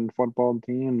Washington football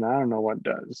team, I don't know what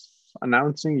does.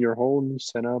 Announcing your whole new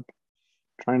setup,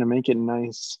 trying to make it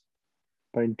nice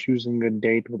by choosing a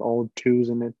date with all twos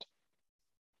in it,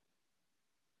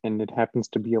 and it happens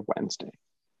to be a Wednesday.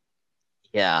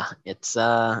 Yeah, it's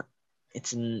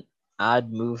an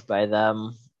odd move by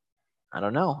them. I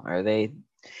don't know. Are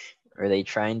they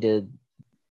trying to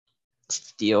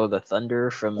steal the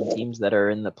thunder from teams that are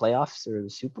in the playoffs or the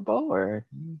Super Bowl, or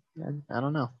I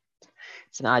don't know.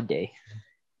 It's an odd day.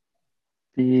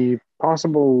 The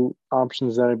possible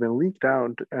options that have been leaked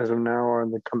out as of now are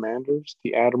the Commanders,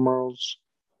 the Admirals,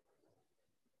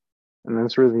 and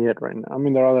that's really it right now. I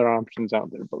mean, there are other options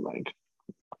out there, but like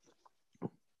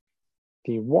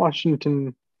the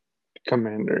Washington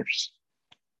Commanders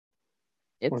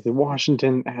or It's the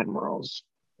Washington Admirals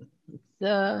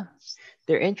uh,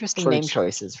 they're interesting name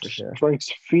strikes choices for sure.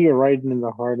 strikes fear right in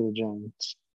the heart of the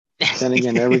Giants. Then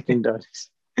again, everything does.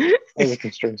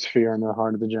 Everything strikes fear in the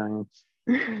heart of the Giants.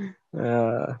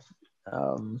 Uh,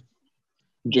 um,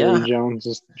 Jerry yeah,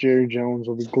 Jones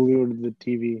will be glued to the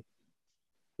TV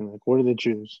and like, what do they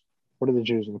choose? What are they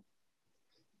choosing?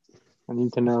 I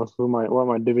need to know what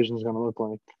my division is going to look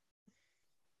like.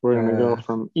 We're going to go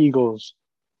from Eagles,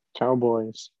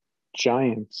 Cowboys,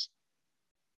 Giants,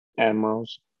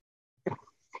 Admirals.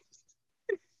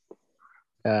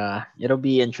 it'll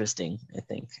be interesting. I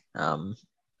think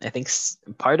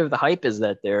part of the hype is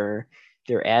that they're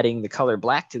adding the color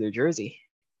black to their jersey,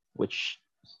 which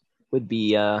would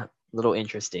be a little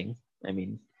interesting. I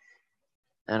mean,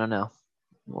 I don't know.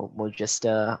 We'll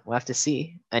have to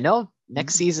see. I know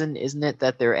next season, isn't it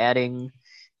that they're adding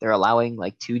they're allowing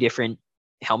like 2 different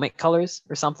helmet colors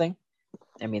or something.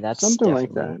 I mean, that's something like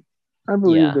definitely, that. I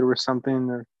believe yeah. there was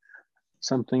something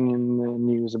in the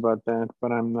news about that,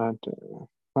 but I'm not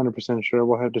 100% sure.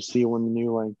 We'll have to see when the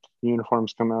new like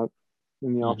uniforms come out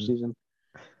in the off hmm season.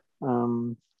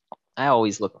 Um, I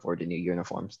always look forward to new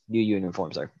uniforms. New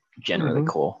uniforms are generally mhm.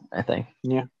 cool, I think.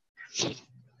 Yeah,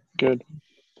 good,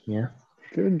 Yeah.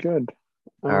 good.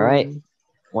 All right.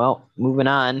 Well, moving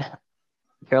on.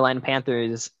 Carolina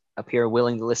Panthers appear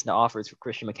willing to listen to offers for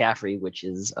Christian McCaffrey, which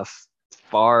is a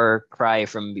far cry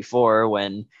from before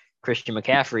when Christian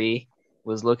McCaffrey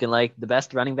was looking like the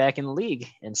best running back in the league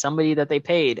and somebody that they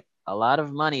paid a lot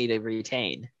of money to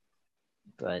retain.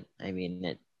 But I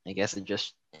mean, I guess it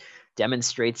just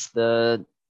demonstrates the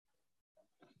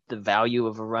value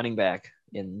of a running back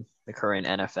in the current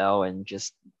NFL and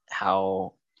just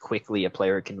how quickly a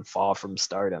player can fall from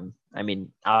stardom. I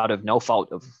mean, out of no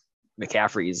fault of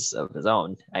McCaffrey's of his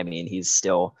own. I mean, he's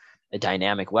still a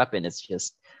dynamic weapon. It's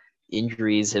just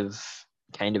injuries have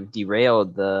kind of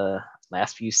derailed the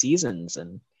last few seasons.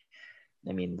 And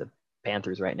I mean, the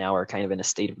Panthers right now are kind of in a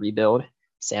state of rebuild.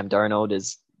 Sam Darnold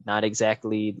is not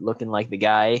exactly looking like the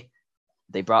guy.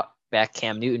 They brought back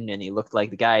Cam Newton and he looked like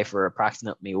the guy for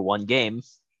approximately 1 game.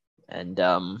 And,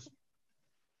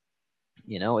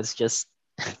 it's just,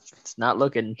 it's not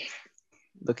looking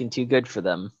too good for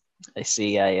them. I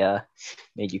see I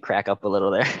made you crack up a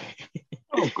little there.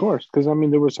 Oh, of course, because I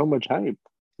mean there was so much hype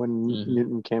when Mm-hmm.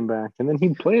 Newton came back, and then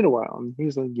he played a while, and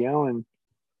he's like yelling.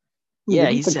 They Yeah,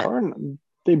 beat the Cardinals.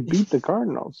 They beat the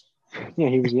Cardinals. Yeah,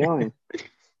 he was yelling.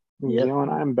 He was yep. yelling,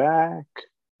 "I'm back!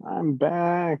 I'm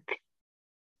back!"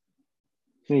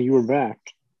 Yeah, you were back,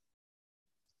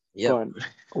 Yep. but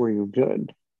were you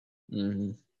good?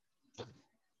 Mm-hmm.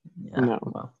 Yeah. No.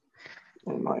 Well.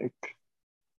 And like,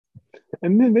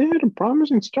 and then they had a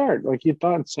promising start. Like you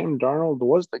thought Sam Darnold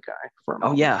was the guy for a Oh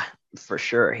moment. yeah, for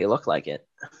sure. He looked like it.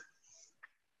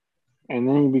 And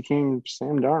then he became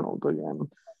Sam Darnold again.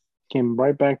 Came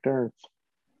right back to earth.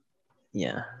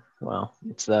 Yeah. Well,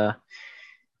 it's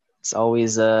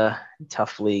always a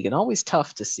tough league and always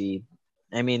tough to see.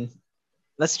 I mean,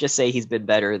 let's just say he's been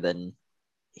better than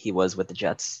he was with the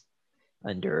Jets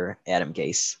under Adam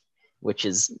Gase, which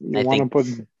is You I want to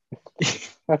think put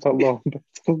that's a low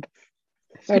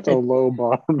that's a low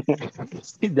bar,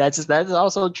 man. that's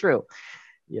also true.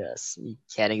 Yes, you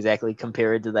can't exactly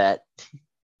compare it to that.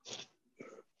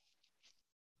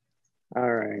 All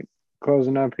right.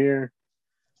 Closing up here.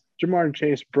 Jamar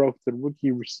Chase broke the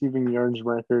rookie receiving yards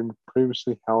record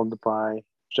previously held by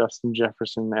Justin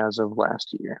Jefferson as of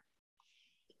last year.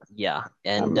 Yeah, I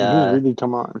and mean, he's really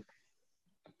come on.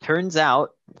 turns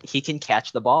out he can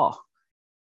catch the ball.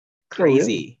 Oh,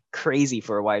 really? Crazy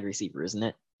for a wide receiver, isn't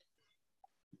it?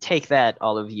 Take that,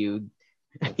 all of you,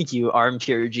 you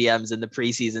armchair GMs in the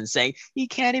preseason saying he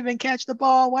can't even catch the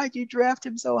ball. Why'd you draft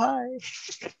him so high?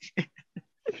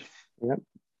 Yep.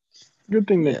 Good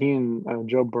thing Yeah. that he and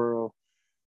Joe Burrow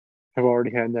have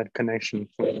already had that connection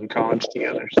in college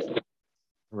together. So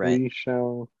Right. we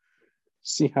shall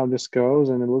see how this goes,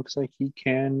 and it looks like he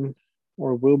can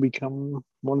or will become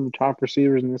one of the top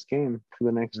receivers in this game for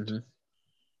the next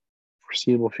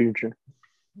foreseeable future.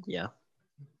 Yeah.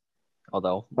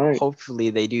 Although All right. hopefully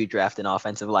they do draft an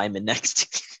offensive lineman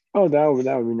next. Oh, that would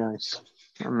be nice.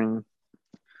 I mean,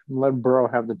 let Burrow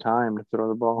have the time to throw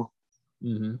the ball.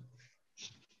 Mm-hmm.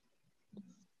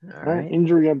 All right.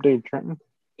 Injury update, Trenton.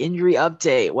 Injury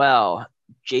update. Well,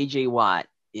 JJ Watt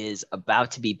is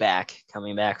about to be back,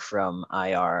 coming back from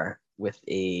IR with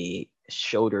a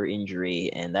shoulder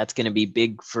injury, and that's going to be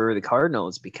big for the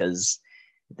Cardinals because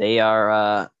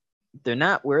they're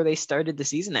not where they started the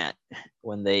season at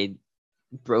when they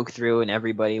broke through and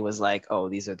everybody was like, "Oh,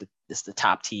 this is the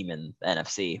top team in the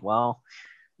NFC." Well,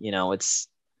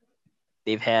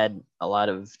 they've had a lot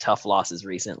of tough losses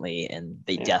recently, and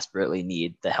they desperately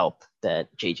need the help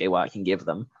that JJ Watt can give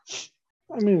them.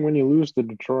 I mean, when you lose to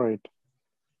Detroit,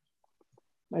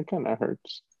 that kind of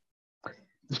hurts.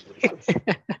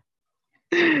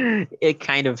 It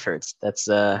kind of hurts. That's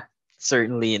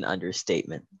certainly an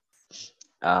understatement.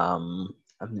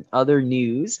 Other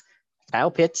news: Kyle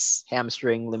Pitts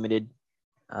hamstring limited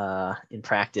in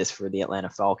practice for the Atlanta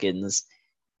Falcons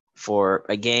for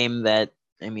a game that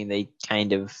they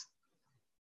kind of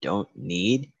don't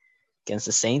need against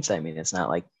the Saints. I mean, it's not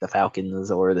like the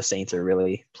Falcons or the Saints are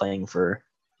really playing for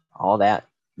all that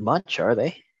much, are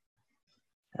they?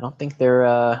 I don't think either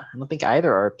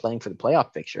are playing for the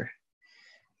playoff picture.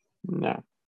 No.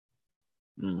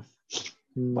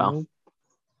 Well,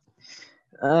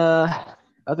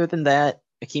 other than that,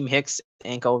 Akeem Hicks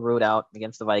ankle ruled out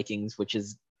against the Vikings, which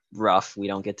is rough. We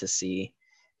don't get to see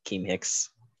Keem Hicks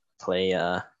play.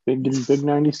 Big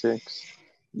 96.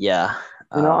 Yeah.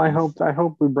 I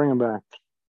hope we bring him back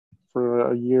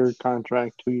for a year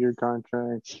contract, 2-year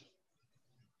contract.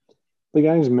 The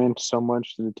guy's meant so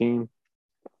much to the team.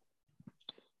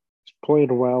 He's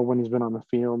played well when he's been on the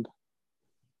field.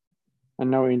 I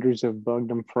know injuries have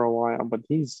bugged him for a while, but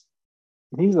he's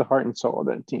the heart and soul of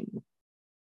that team.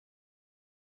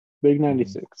 Big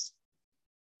 96.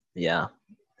 Yeah.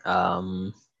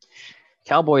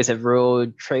 Cowboys have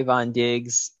ruled Trayvon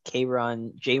Diggs,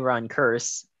 Jayron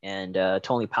Kearse, and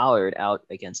Tony Pollard out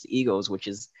against the Eagles, which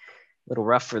is a little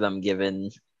rough for them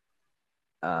given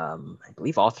I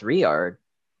believe all three are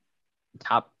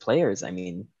top players. I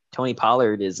mean, Tony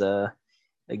Pollard is a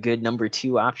good number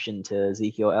 2 option to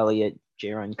Ezekiel Elliott.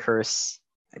 Jayron Kearse,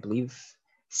 I believe,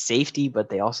 safety, but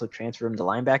they also transfer him to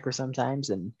linebacker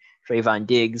sometimes. And Trayvon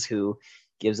Diggs, who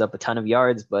gives up a ton of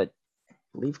yards, but I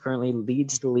believe currently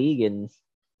leads the league in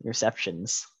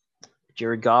interceptions.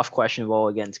 Jared Goff, questionable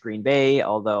against Green Bay,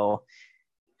 although,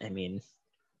 I mean,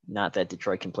 not that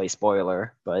Detroit can play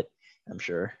spoiler, but I'm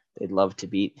sure they'd love to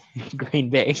beat Green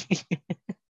Bay.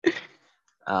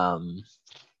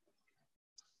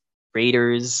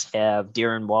 Raiders have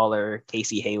Darren Waller,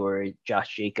 Casey Hayward,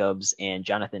 Josh Jacobs, and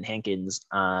Jonathan Hankins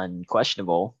on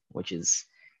questionable, which is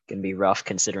going to be rough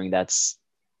considering that's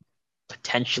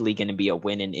potentially going to be a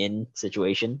win and in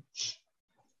situation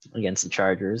against the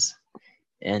Chargers.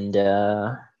 And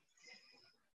I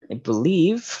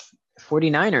believe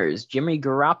 49ers, Jimmy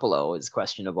Garoppolo is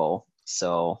questionable.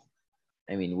 So,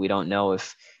 I mean, we don't know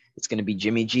if it's going to be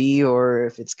Jimmy G or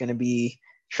if it's going to be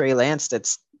Trey Lance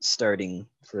that's starting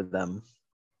for them.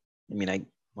 I mean,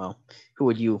 who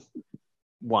would you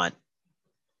want?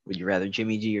 Would you rather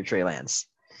Jimmy G or Trey Lance?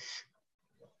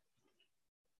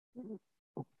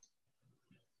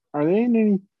 Are they in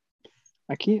any?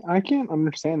 I can't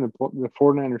understand the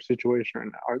 49ers situation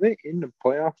right now. Are they in the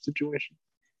playoff situation?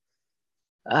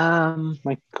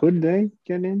 Could they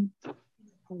get in? I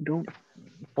don't.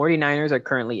 49ers are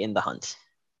currently in the hunt.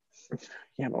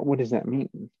 Yeah, but what does that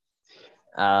mean?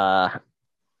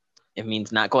 It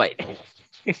means not quite.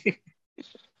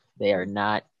 They are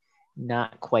not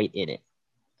quite in it.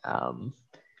 Let's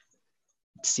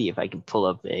see if I can pull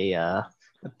up a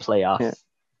playoff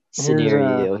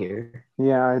scenario here.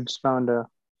 Yeah, I just found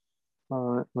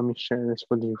let me share this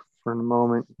with you for a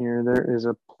moment here. There is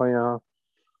a playoff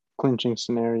clinching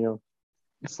scenario.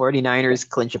 The 49ers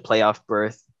clinch a playoff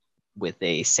berth with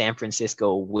a San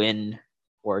Francisco win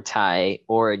or tie,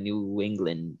 or a New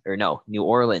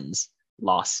Orleans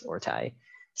loss or tie.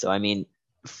 So, I mean,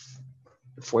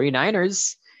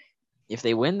 49ers, if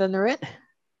they win, then they're it.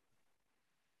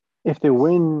 If they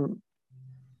win,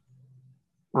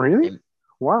 really?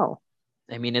 Wow.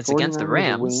 I mean, it's against the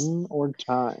Rams. Win or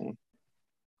tie.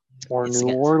 Or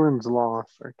New Orleans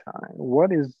loss or tie.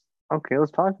 Okay,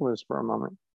 let's talk about this for a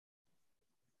moment.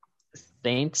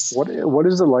 Saints. What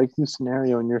is the likely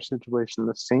scenario in your situation?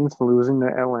 The Saints losing to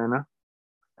Atlanta?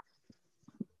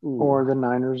 Or the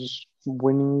Niners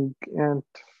winning at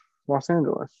Los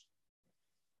Angeles?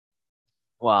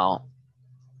 Well,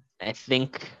 I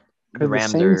think the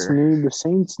Rams the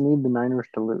Saints need the Niners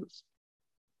to lose.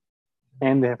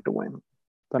 And they have to win.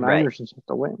 The Niners just have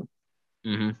to win.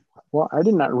 Mm-hmm. Well, I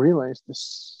did not realize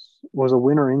this was a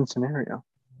win-or-in scenario.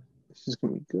 This is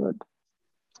going to be good.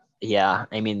 Yeah,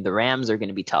 I mean, the Rams are going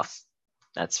to be tough.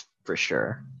 That's for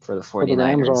sure for the 49ers. But the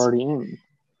Rams are already in.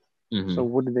 Mm-hmm. So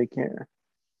what do they care?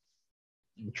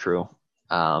 True.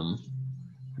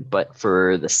 But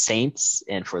for the Saints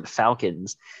and for the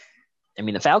Falcons, I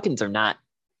mean, the Falcons are not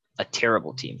a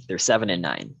terrible team. They're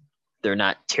 7-9. They're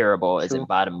not terrible as in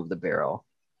bottom of the barrel.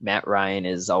 Matt Ryan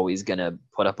is always going to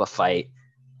put up a fight.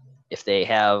 If they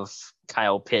have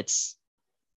Kyle Pitts,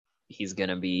 he's going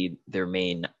to be their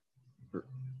main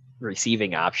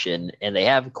receiving option. And they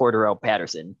have Cordarrelle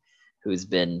Patterson, who's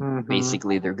been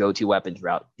basically their go-to weapon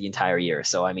throughout the entire year.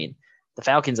 So, I mean, the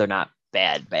Falcons are not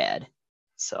bad.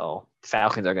 So the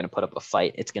Falcons are going to put up a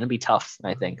fight. It's going to be tough,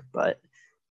 I think. But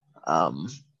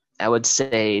I would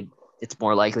say it's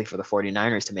more likely for the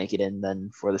 49ers to make it in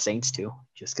than for the Saints to,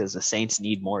 just because the Saints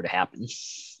need more to happen.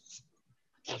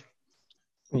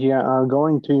 Yeah,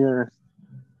 going to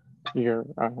your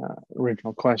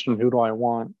original question, who do I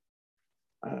want?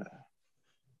 I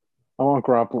want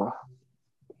Garoppolo.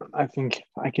 I think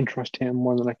I can trust him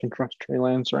more than I can trust Trey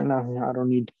Lance right now. I don't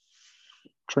need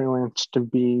Trey Lance to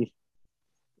be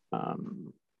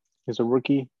he's a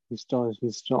rookie. He's still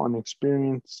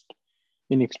inexperienced.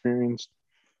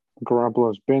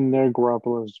 Garoppolo's been there.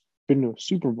 Garoppolo's been to a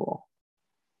Super Bowl.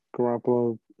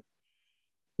 Garoppolo,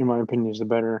 in my opinion, is a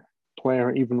better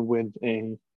player, even with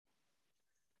a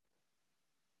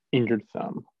injured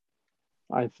thumb.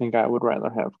 I think I would rather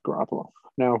have Garoppolo.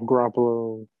 Now, if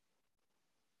Garoppolo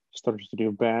starts to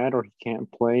do bad or he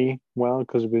can't play well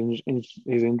because of his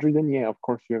injury, then yeah, of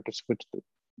course you have to switch to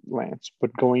Lance.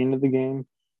 But going into the game,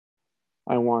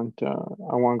 I want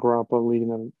Garoppolo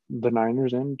leading the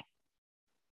Niners, and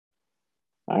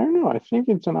I don't know. I think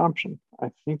it's an option.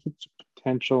 I think it's a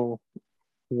potential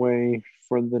way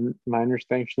for the Niners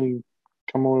to actually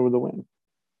come away with a win.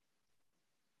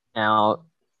 Now,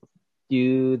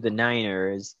 do the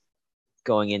Niners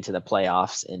going into the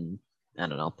playoffs and I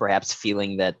don't know, perhaps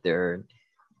feeling that they're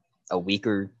a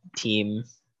weaker team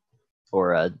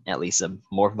or at least a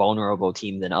more vulnerable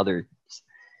team than others,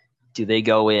 do they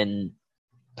go in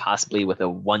possibly with a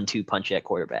 1-2 punch at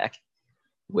quarterback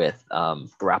with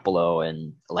Garoppolo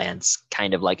and Lance,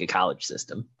 kind of like a college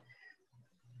system?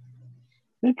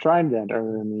 They tried that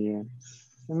earlier in the year,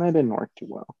 and that didn't work too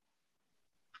well.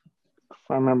 If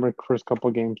I remember the first couple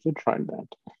of games, they tried that.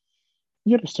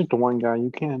 You got to stick to one guy.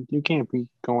 You can't be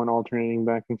going alternating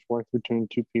back and forth between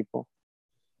two people.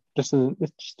 It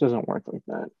just doesn't work like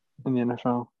that in the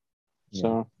NFL. Yeah.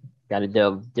 So got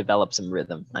to develop some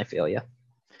rhythm. I feel you.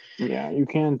 Yeah, you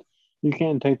can't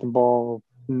take the ball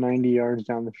 90 yards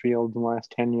down the field, the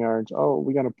last 10 yards. Oh,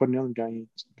 we got to put another guy in.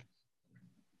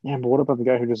 Yeah, but what about the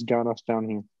guy who just got us down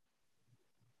here?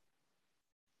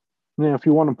 Now, if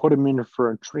you want to put him in for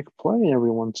a trick play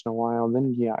every once in a while,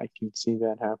 then yeah, I can see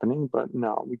that happening. But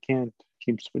no, we can't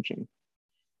keep switching.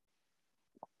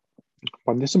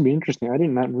 But this will be interesting. I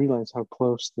did not realize how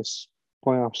close this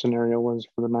playoff scenario was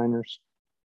for the Niners.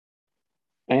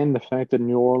 And the fact that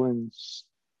New Orleans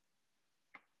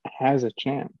has a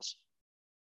chance.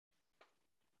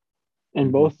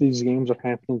 And both these games are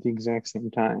happening at the exact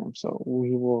same time. So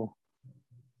we will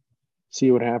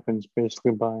see what happens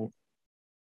basically by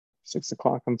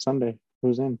 6:00 on Sunday.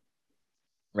 Who's in?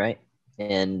 Right.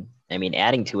 And I mean,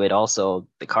 adding to it also,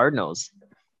 the Cardinals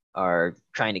are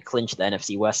trying to clinch the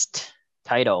NFC West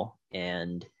title,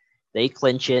 and they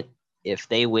clinch it if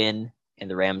they win and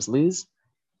the Rams lose.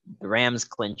 The Rams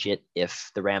clinch it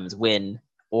if the Rams win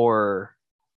or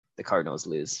the Cardinals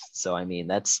lose. So I mean,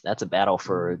 that's a battle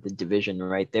for the division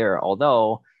right there.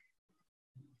 Although,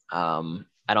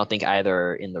 I don't think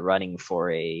either in the running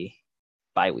for a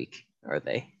bye week, are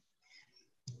they?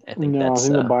 I think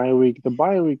the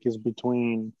bye week is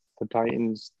between the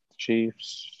Titans, the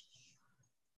Chiefs,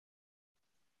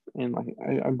 and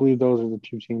I believe those are the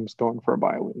two teams going for a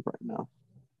bye week right now.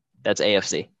 That's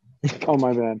AFC. Oh,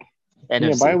 my bad.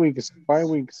 NFC. Yeah, bye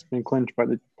week's been clinched by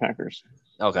the Packers.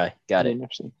 Okay, got it.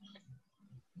 NFC.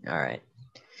 All right.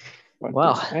 But,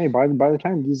 well, hey, by the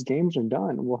time these games are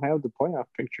done, we'll have the playoff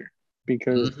picture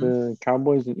because the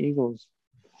Cowboys and Eagles.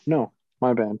 No,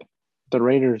 my bad. The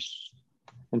Raiders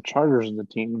and Chargers are the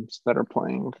teams that are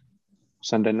playing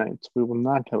Sunday nights. We will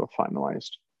not have a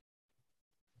finalized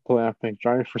playoff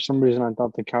picture. For some reason, I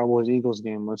thought the Cowboys-Eagles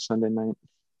game was Sunday night.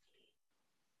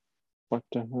 But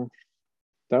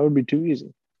that would be too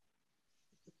easy.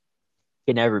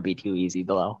 Can never be too easy,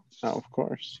 Bilal. Oh, of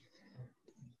course.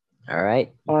 All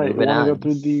right. We want to go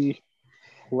through the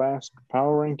last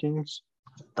power rankings?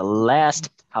 The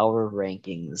last power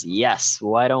rankings. Yes.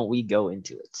 Why don't we go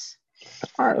into it?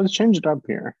 All right, let's change it up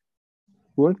here.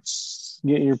 Let's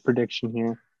get your prediction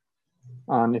here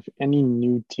on if any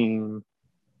new team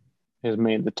has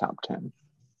made the top 10.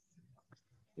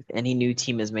 If any new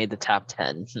team has made the top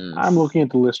 10. I'm looking at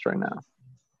the list right now.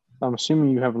 I'm assuming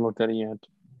you haven't looked at it yet.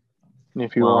 And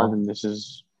if you are, then this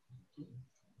is...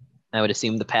 I would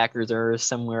assume the Packers are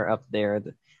somewhere up there.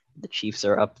 The Chiefs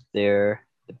are up there.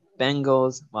 The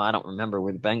Bengals, well, I don't remember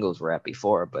where the Bengals were at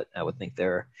before, but I would think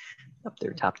they're up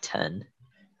there top 10.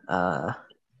 Titans. All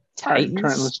right,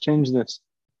 Trent, let's change this.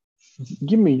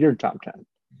 Give me your top 10.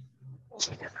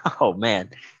 Oh, man.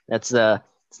 It's a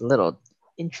little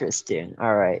interesting.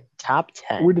 All right, top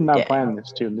 10. We did not plan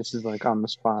this, too. This is like on the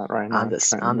spot right now.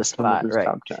 On the spot, right.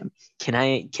 Top 10. Can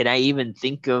I even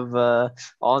think of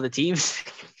all the teams?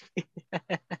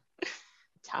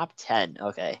 Top 10.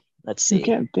 Okay, let's see. You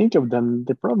can't think of them.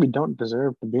 They probably don't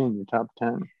deserve to be in your top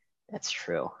 10. That's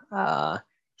true.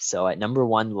 So at number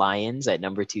 1, Lions. At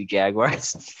number 2,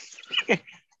 Jaguars.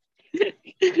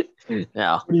 No.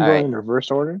 Are you going in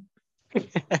reverse order?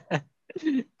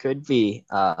 Could be.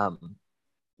 No,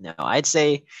 I'd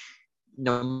say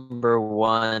number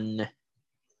 1.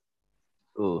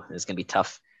 Ooh, it's gonna be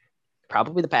tough.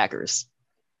 Probably the Packers.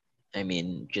 I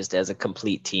mean, just as a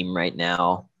complete team right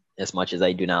now, as much as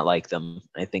I do not like them,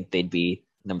 I think they'd be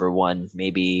number 1,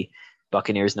 maybe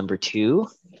Buccaneers number 2,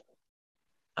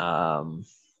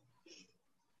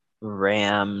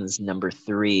 Rams number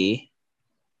 3,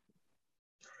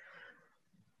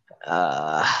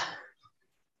 Uh,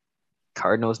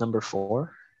 Cardinals number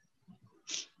 4.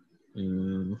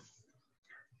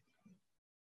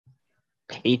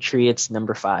 Patriots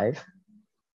number 5.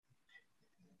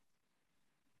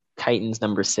 Titans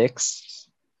number 6.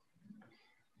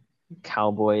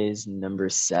 Cowboys number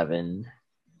 7.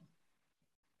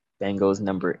 Bengals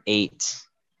number 8.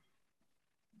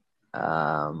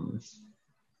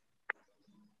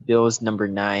 Bills number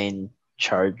 9.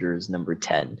 Chargers number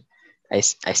 10. I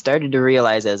started to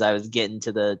realize as I was getting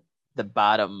to the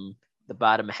bottom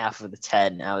half of the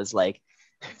 10, I was like,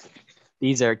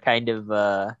 these are kind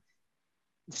of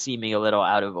seeming a little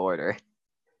out of order,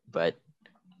 but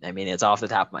I mean it's off the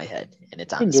top of my head and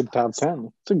it's on a good top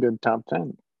 10. It's a good top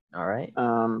 10. All right.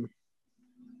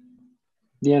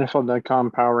 The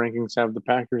NFL.com power rankings have the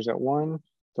Packers at 1,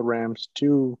 the Rams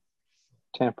 2,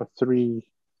 Tampa 3,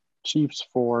 Chiefs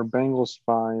 4, Bengals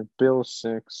 5, Bills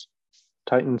 6,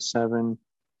 Titans 7,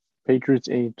 Patriots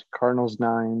 8, Cardinals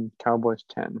 9, Cowboys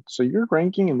 10. So your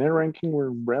ranking and their ranking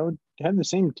had the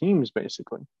same teams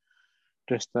basically,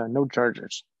 just no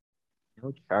Chargers.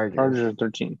 No Chargers. Chargers are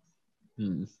 13.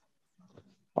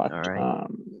 But all right.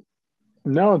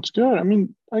 No, it's good. I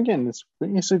mean, again, it's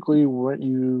basically what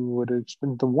you would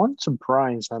expect. The one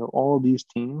surprise out of all of these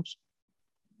teams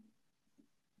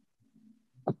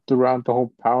throughout the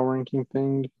whole power ranking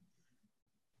thing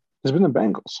has been the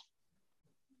Bengals.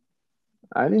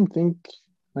 I didn't think,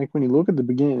 like, when you look at the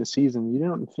beginning of the season, you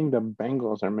don't think the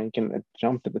Bengals are making a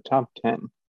jump to the top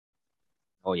 10.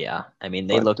 Oh, yeah. I mean,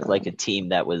 they looked like a team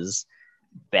that was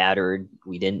battered.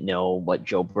 We didn't know what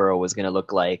Joe Burrow was going to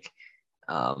look like.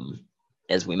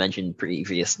 As we mentioned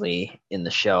previously in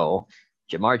the show,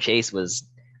 Ja'Marr Chase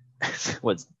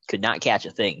could not catch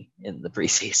a thing in the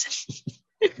preseason.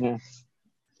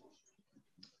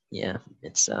 Yeah,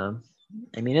 it's I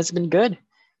mean, it's been good.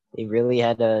 They really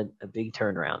had a big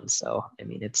turnaround. So I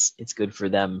mean, it's good for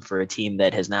them, for a team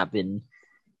that has not been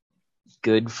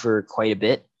good for quite a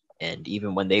bit. And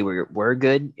even when they were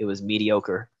good, it was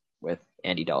mediocre with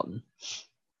Andy Dalton.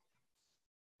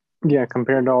 Yeah,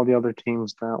 compared to all the other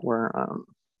teams that were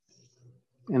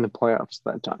in the playoffs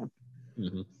that time.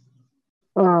 Mm-hmm.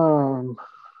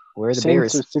 Where are the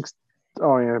Bears?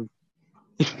 Oh, yeah.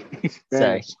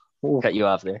 Sorry, cut you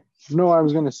off there. No, I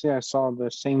was going to say I saw the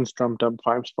Saints jumped up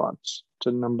 5 spots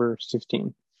to number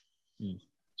 16.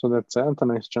 So that's a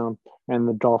nice jump. And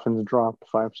the Dolphins dropped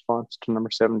 5 spots to number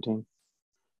 17.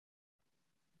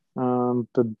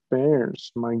 The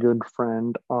Bears, my good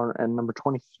friend, are at number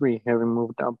 23, having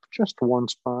moved up just 1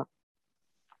 spot.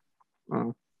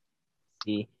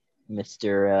 See,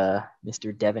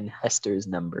 Mr. Devin Hester's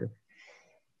number.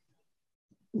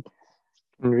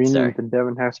 Convenient that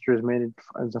Devin Hester has made it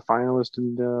as a finalist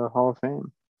in the Hall of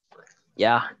Fame.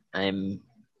 Yeah, I'm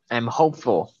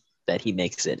hopeful that he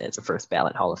makes it as a first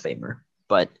ballot Hall of Famer,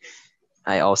 but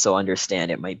I also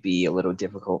understand it might be a little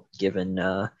difficult given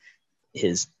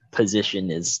his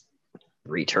position is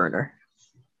returner.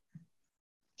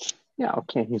 Yeah,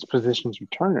 okay, his position's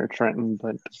returner, Trenton,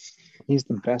 but he's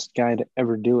the best guy to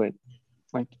ever do it.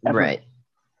 Like, ever. Right.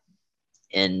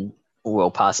 And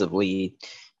will possibly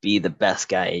be the best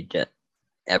guy to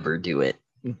ever do it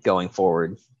going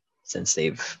forward, since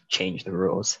they've changed the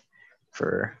rules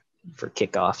for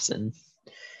kickoffs. And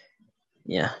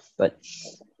yeah, but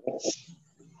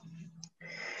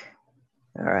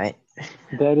all right.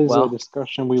 That is a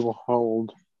discussion we will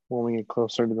hold when we get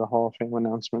closer to the Hall of Fame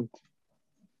announcement.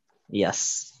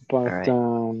 Yes. But right.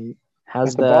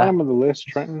 How's at the bottom of the list,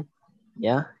 Trenton?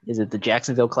 Yeah. Is it the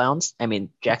Jacksonville Jaguars?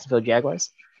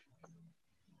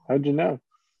 How'd you know?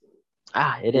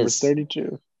 It Number is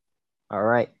 32. All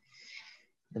right.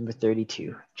 Number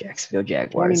 32, Jacksonville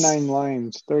Jaguars. 29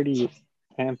 Lions, 30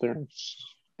 Panthers,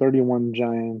 31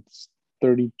 Giants,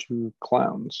 32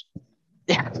 Clowns.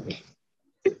 Yeah.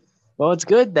 Well, it's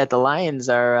good that the Lions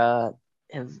are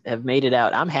have made it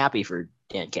out. I'm happy for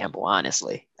Dan Campbell,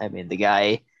 honestly. I mean, the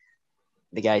guy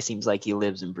seems like he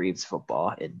lives and breathes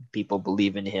football, and people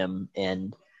believe in him.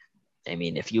 And I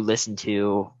mean, if you listen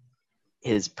to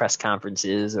his press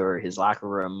conferences or his locker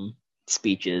room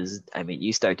speeches, I mean,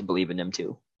 you start to believe in him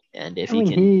too. And if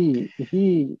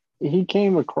he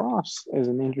came across as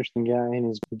an interesting guy in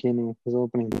his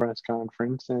opening press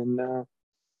conference, and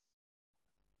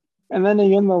then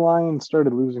again the Lions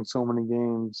started losing so many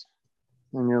games,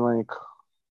 and you're like,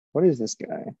 what is this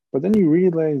guy? But then you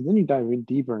realize, then you dive in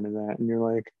deeper into that, and you're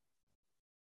like,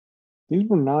 these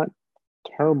were not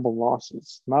terrible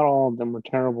losses. Not all of them were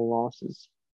terrible losses.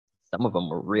 Some of them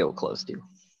were real close to.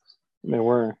 They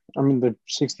were. I mean, the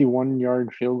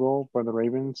 61-yard field goal by the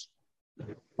Ravens,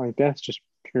 like, that's just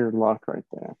Pure luck right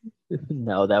there.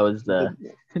 No, that was the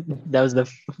The-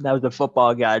 that was the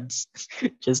football gods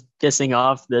just pissing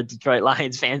off the Detroit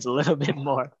Lions fans a little bit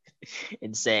more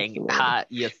and saying, "Ha,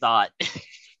 you thought,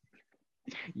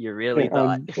 you really Okay,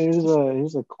 thought."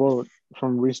 here's a quote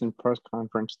from a recent press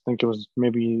conference. I think it was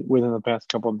maybe within the past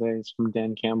couple of days from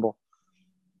Dan Campbell.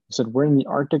 He said, "We're in the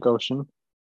Arctic Ocean,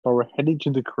 but we're heading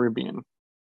to the Caribbean."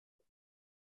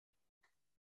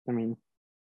 I mean,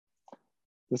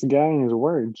 this guy and his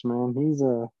words, man,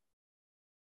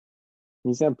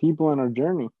 he's got people on our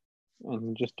journey,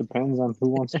 and it just depends on who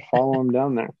wants to follow him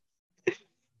down there.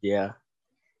 Yeah,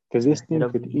 Because this ahead thing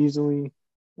of could easily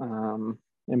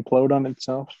implode on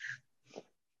itself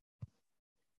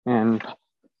and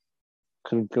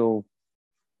could go.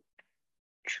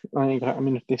 I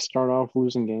mean, if they start off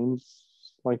losing games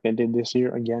like they did this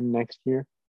year again next year,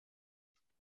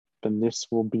 then this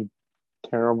will be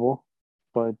terrible.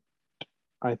 But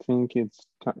I think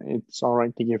it's all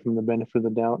right to give him the benefit of the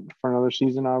doubt for another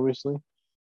season, obviously,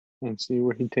 and see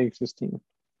where he takes his team.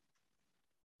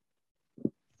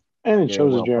 And it very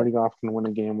shows that well put. Jared Goff can win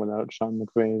a game without Sean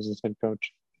McVay as his head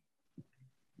coach.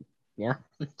 Yeah,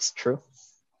 it's true.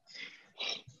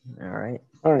 All right,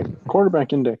 All right,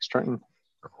 quarterback index, Trenton.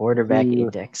 quarterback The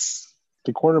index.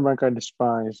 the quarterback I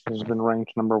despise has been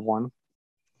ranked number one.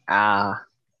 Ah,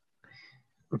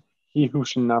 He who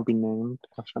should not be named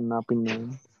shall not be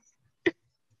named.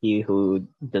 he who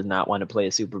does not want to play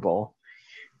a Super Bowl.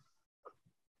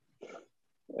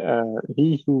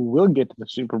 He who will get to the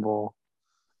Super Bowl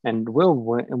and will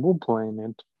win and will play in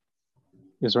it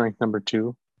is ranked number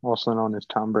two, also known as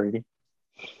Tom Brady.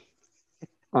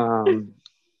 Um,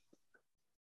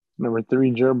 Number three,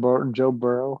 Joe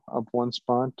Burrow up one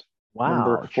spot.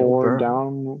 Wow, Joe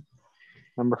Burrow.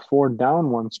 Number four down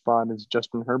one spot is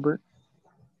Justin Herbert.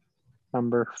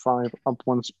 Number five up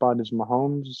one spot is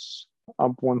Mahomes.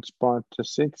 Up one spot to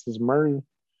six is Murray.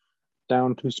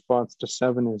 Down two spots to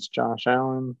seven is Josh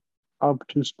Allen. Up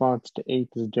two spots to eight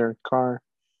is Derek Carr.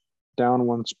 Down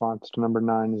one spot to number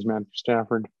nine is Matthew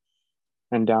Stafford.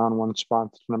 And down one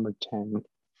spot to number 10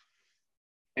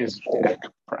 is Dak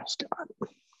Prescott.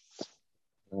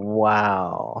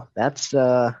 Wow, that's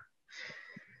an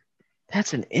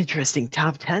interesting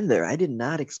top 10 there. I did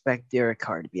not expect Derek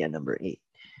Carr to be at number 8.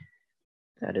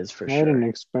 That is for I didn't sure.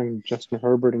 expect Justin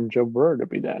Herbert and Joe Burrow to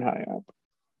be that high up.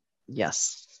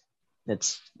 Yes,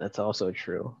 that's also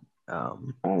true.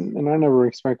 And I never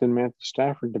expected Matthew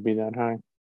Stafford to be that high.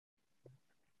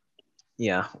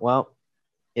 Yeah, well,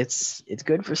 it's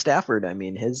good for Stafford. I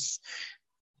mean, his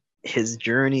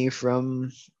journey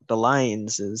from the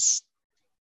Lions is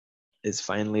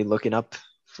finally looking up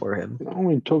for him. It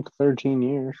only took 13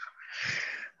 years.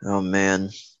 Oh man.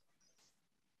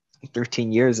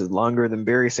 13 years is longer than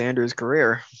Barry Sanders'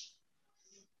 career.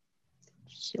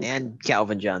 So, And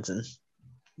Calvin Johnson.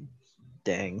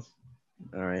 Dang.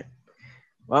 All right.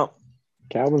 Well,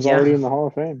 Calvin's yeah. already in the Hall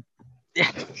of Fame.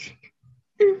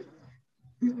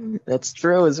 That's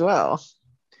true as well.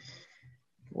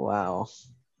 Wow.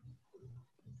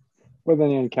 But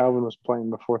then again, Calvin was playing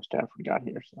before Stafford got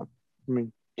here. So, I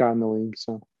mean, got in the league.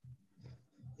 So,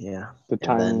 Yeah. the And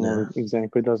timing then of it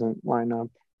exactly doesn't line up.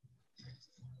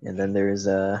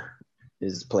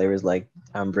 there's players like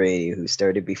Tom Brady who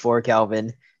started before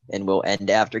Calvin and will end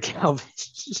after Calvin.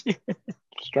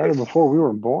 Started before we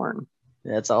were born.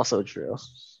 That's also true.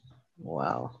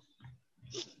 Wow.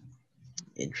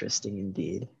 Interesting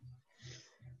indeed.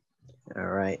 All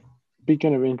right.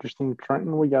 Speaking of interesting,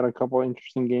 Trenton, we got a couple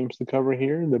interesting games to cover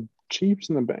here. The Chiefs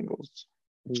and the Bengals.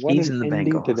 What Chiefs an and the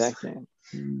ending to Bengals. that game.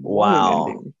 What an Wow.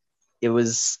 ending. It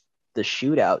was the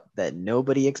shootout that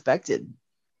nobody expected.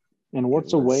 And It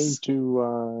what's a way was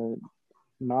to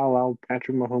not allow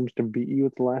Patrick Mahomes to beat you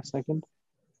at the last second?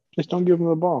 Just don't give him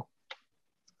the ball.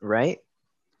 right.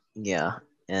 Yeah.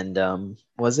 And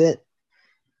was it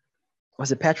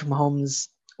Patrick Mahomes'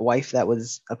 wife that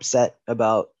was upset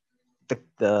about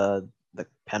the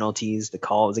penalties, the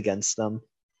calls against them?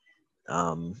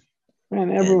 Man,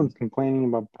 everyone's And complaining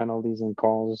about penalties and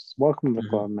calls. Welcome to the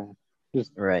club, man.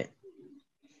 Just, right.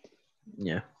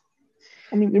 Yeah.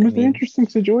 I mean, it I was an mean, interesting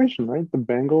situation, right? The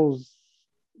Bengals,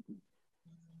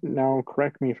 now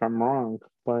correct me if I'm wrong,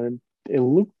 but it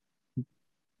looked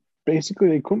basically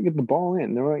they couldn't get the ball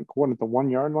in. They were like, what, at the 1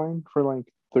 yard line for like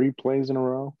 3 plays in a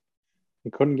row?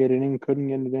 They couldn't get it in, couldn't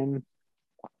get it in.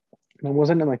 And it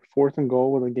wasn't in like fourth and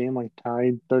goal with a game like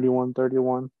tied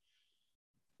 31-31,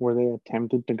 where they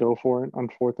attempted to go for it on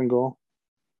fourth and goal.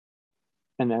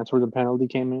 And that's where the penalty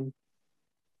came in.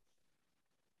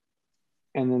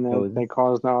 And then it that was they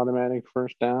caused the automatic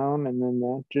first down, and then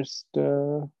that just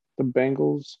the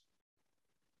Bengals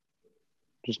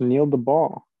just kneeled the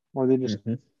ball, or they just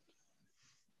Mhm.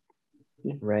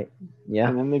 Right. Yeah.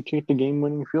 and then they kicked the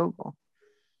game-winning field goal.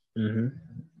 Hmm.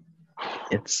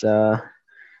 It's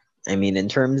I mean, in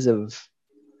terms of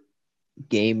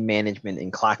game management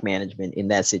and clock management in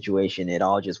that situation, it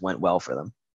all just went well for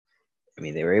them. I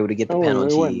mean, they were able to get the Oh,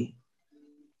 penalty.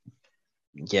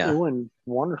 it Yeah. went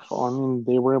wonderful. I mean,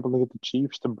 they were able to get the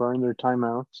Chiefs to burn their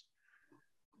timeouts,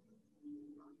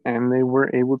 and they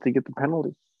were able to get the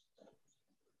penalty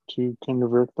to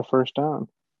convert the first down.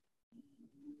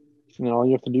 And all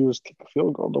you have to do is kick a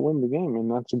field goal to win the game,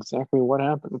 and that's exactly what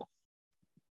happened.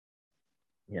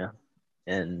 Yeah.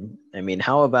 And I mean,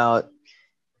 how about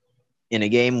in a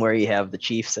game where you have the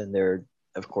Chiefs and their,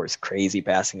 of course, crazy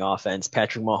passing offense,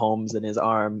 Patrick Mahomes and his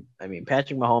arm? I mean,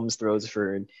 Patrick Mahomes throws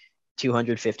for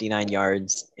 259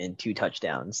 yards and 2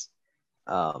 touchdowns.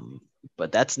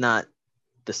 But that's not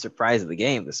the surprise of the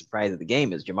game. The surprise of the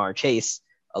game is Ja'Marr Chase,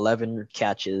 11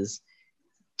 catches,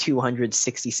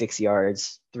 266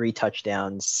 yards, 3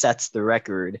 touchdowns, sets the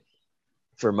record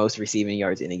for most receiving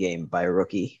yards in a game by a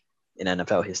rookie in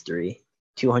NFL history.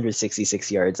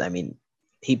 266 yards. I mean,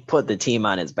 he put the team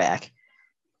on his back.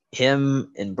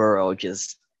 Him and Burrow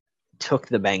just took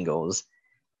the Bengals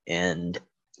and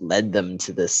led them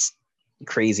to this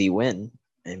crazy win.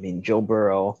 I mean, Joe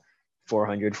Burrow,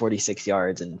 446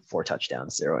 yards and 4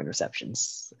 touchdowns, 0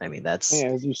 interceptions. I mean, Hey, that's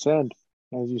as you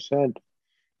said,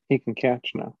 he can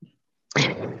catch now.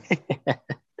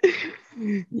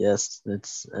 yes,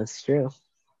 that's true.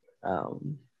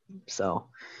 Um, so,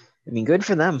 I mean, good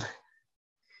for them.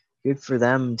 Good for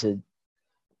them to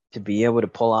be able to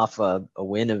pull off a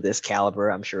win of this caliber.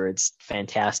 I'm sure it's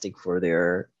fantastic for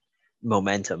their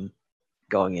momentum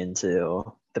going into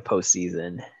the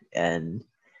postseason. And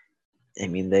I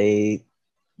mean, they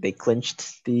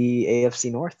clinched the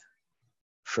AFC North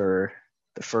for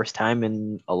the first time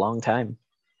in a long time.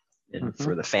 And Mm-hmm.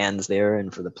 for the fans there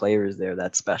and for the players there,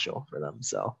 that's special for them.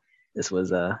 So this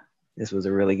was a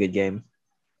really good game.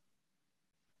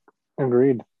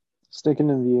 Agreed. Sticking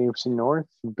in the AFC North,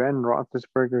 Ben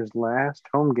Roethlisberger's last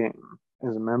home game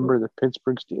as a member of the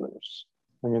Pittsburgh Steelers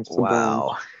against the Browns.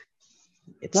 Wow.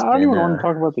 It's Now, I don't been even want to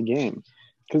talk about the game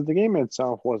because the game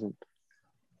itself wasn't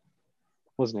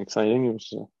exciting.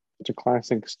 It's a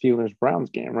classic Steelers Browns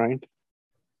game, right?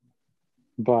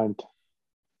 But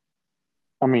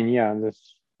I mean, yeah,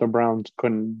 the Browns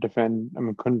couldn't defend. I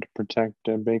mean, couldn't protect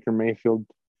Baker Mayfield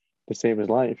to save his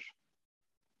life.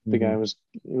 The guy mhm. was.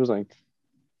 It was like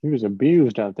he was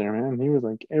abused out there, man. He was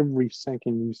like every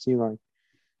second you see like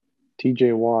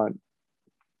T.J. Watt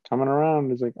coming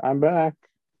around. He's like, "I'm back.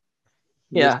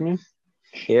 Miss Yeah. me?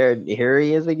 Here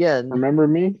he is again. Remember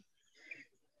me?"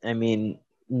 I mean,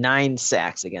 9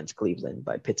 sacks against Cleveland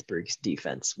by Pittsburgh's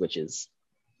defense, which is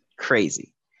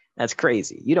crazy. That's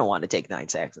crazy. You don't want to take 9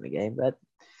 sacks in a game.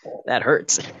 That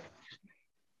hurts.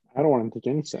 I don't want to take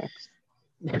any sacks.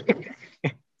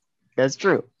 That's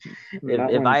true.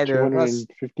 Not If when either of us,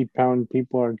 250-pound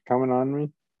people are coming on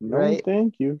me. No, right?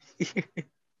 thank you.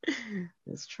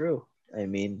 That's true. I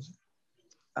mean,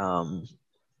 um,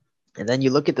 and then you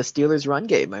look at the Steelers' run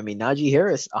game. I mean, Najee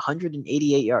Harris,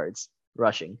 188 yards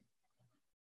rushing.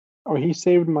 Oh, he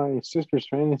saved my sister's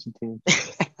fantasy team.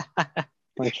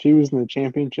 Like she was in the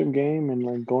championship game, and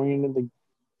like going into the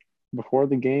before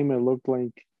the game, it looked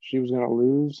like she was gonna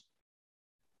lose.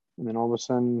 And then all of a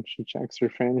sudden, she checks her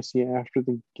fantasy after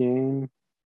the game,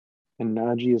 and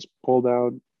Najee has pulled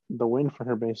out the win for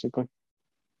her, basically.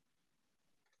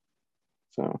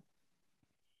 So,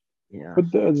 Yeah.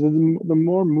 but the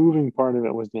more moving part of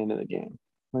it was the end of the game.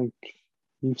 Like,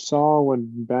 you saw what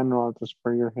Ben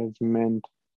Roethlisberger has meant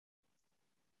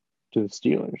to the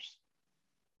Steelers.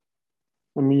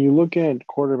 I mean, you look at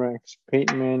quarterbacks: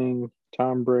 Peyton Manning,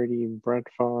 Tom Brady, Brett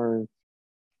Favre,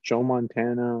 Joe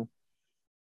Montana,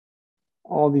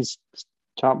 all these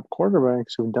top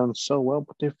quarterbacks who've done so well,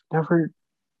 but they've never,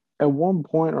 at one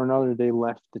point or another, they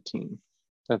left the team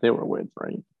that they were with,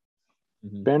 right?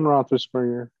 Mm-hmm. Ben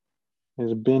Roethlisberger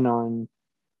has been on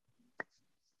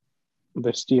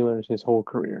the Steelers his whole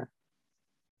career.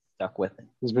 Stuck with it.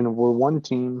 He's been with one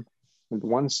team, with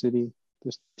one city,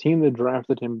 this team that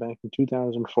drafted him back in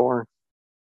 2004.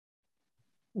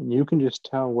 And you can just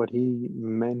tell what he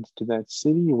meant to that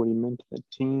city, what he meant to that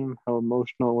team, how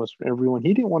emotional it was for everyone.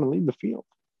 He didn't want to leave the field.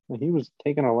 Like, he was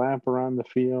taking a lap around the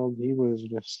field. He was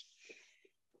just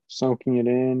soaking it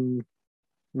in.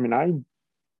 I mean, I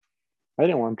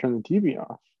didn't want to turn the TV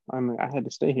off. I'm like, I had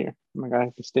to stay here. I'm like, I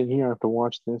have to stay here. I have to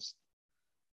watch this.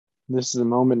 This is a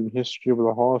moment in history where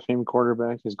the Hall of Fame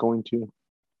quarterback is playing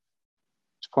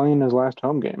his last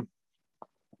home game.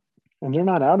 And they're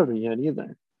not out of it yet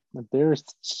either. But there's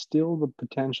still the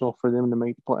potential for them to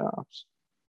make the playoffs.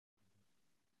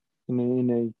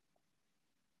 In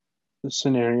a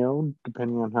scenario,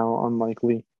 depending on how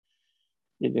unlikely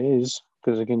it is,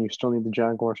 because again, you still need the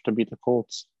Jaguars to beat the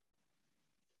Colts.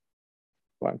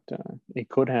 But it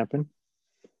could happen.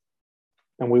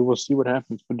 And we will see what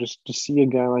happens. But just to see a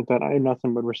guy like that, I have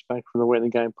nothing but respect for the way the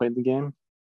guy played the game.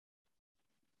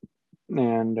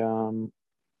 And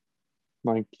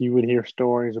like you would hear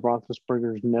stories,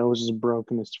 Roethlisberger's nose is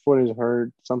broken, his foot is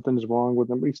hurt, something's wrong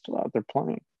with him, but he's still out there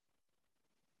playing.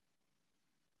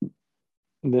 They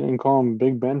didn't call him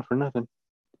Big Ben for nothing.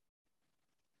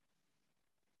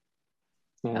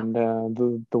 And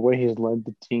the way he's led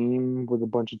the team with a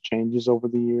bunch of changes over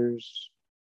the years,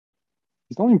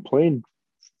 he's only played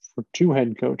for 2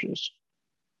 head coaches.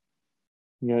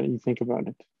 You think about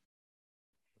it.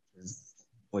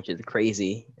 Which is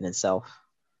crazy in itself.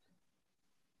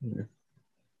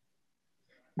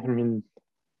 I mean,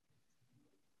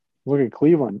 look at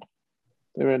Cleveland.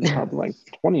 They've had probably like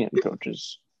 20 head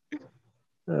coaches.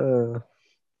 Look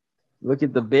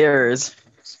at the Bears.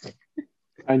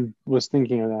 I was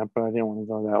thinking of that, but I didn't want to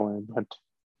go that way. But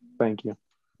thank you.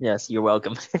 Yes, you're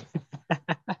welcome.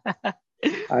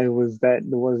 That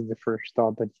was the first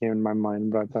thought that came in my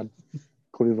mind, but I thought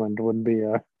Cleveland would be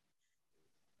a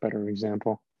better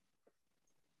example.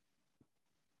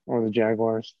 Or the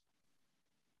Jaguars.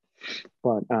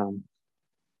 But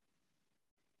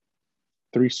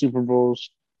 3 Super Bowls,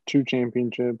 2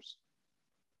 championships.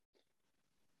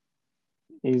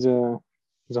 He's a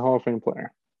Hall of Fame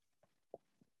player.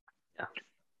 Yeah,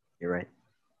 you're right.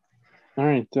 All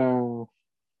right, going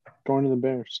to the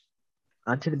Bears.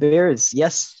 On to the Bears.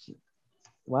 Yes.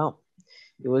 Well,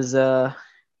 it was it's a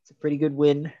pretty good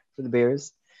win for the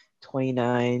Bears.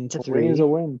 29-3. A win is a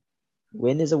win.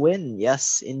 Win is a win.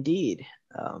 Yes, indeed.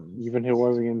 Even if it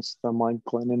was against the Mike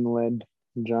Glennon-led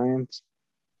Giants.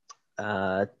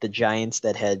 The Giants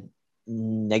that had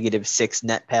 -6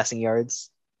 net passing yards.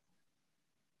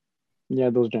 Yeah,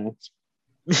 those Giants.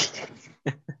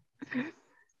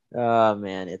 Oh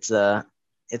man, it's a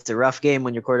rough game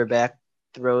when your quarterback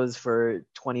throws for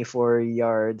 24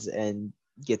 yards and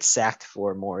gets sacked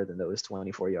for more than those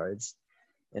 24 yards,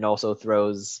 and also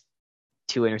throws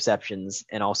 2 interceptions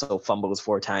and also fumbles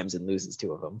 4 times and loses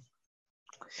 2 of them.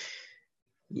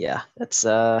 Yeah, that's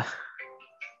you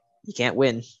can't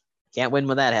win. Can't win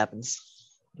when that happens.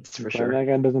 That's for sure. That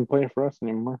guy doesn't play for us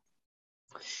anymore.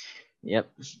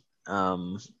 Yep. I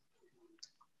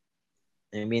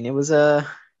mean, it was a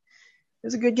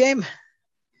good game.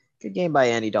 Good game by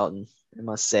Andy Dalton, I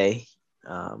must say.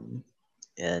 And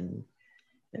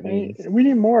I mean, we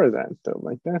need more of that though.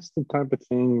 Like that's the type of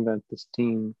thing that this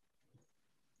team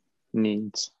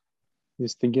needs,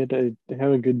 is to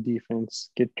have a good defense,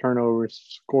 get turnovers,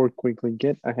 score quickly,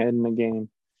 get ahead in the game,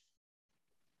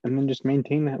 and then just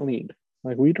maintain that lead.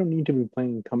 Like we don't need to be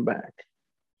playing comeback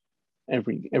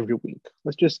every week.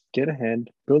 Let's just get ahead,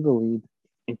 build a lead,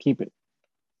 and keep it.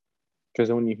 Because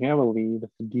when you have a lead,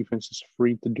 the defense is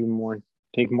free to do more,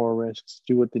 take more risks,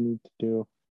 do what they need to do.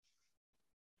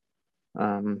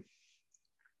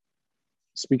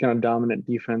 Speaking of dominant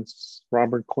defense,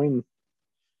 Robert Quinn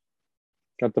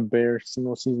got the Bears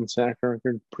single season sack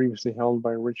record previously held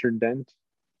by Richard Dent.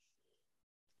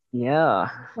 Yeah.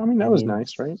 I mean, that was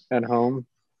nice, right? At home,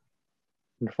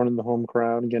 in front of the home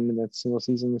crowd, getting that single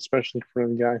season, especially for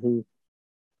the guy who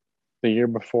the year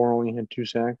before only had 2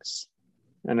 sacks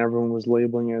and everyone was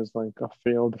labeling as like a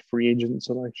failed free agent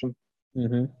selection.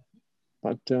 Mm-hmm.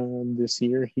 But this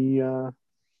year,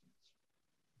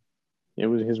 it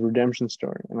was his redemption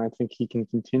story, and I think he can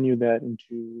continue that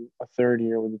into a 3rd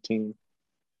year with the team.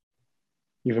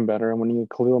 Even better. And when you get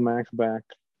Khalil Mack back,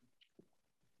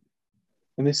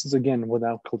 and this is again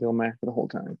without Khalil Mack the whole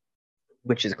time,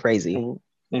 which is crazy.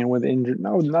 And with injury,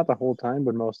 no, not the whole time,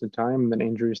 but most of the time. And then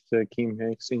injuries to Akeem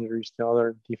Hicks, injuries to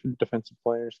other defensive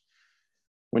players.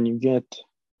 When you get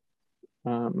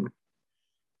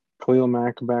Khalil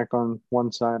Mack back on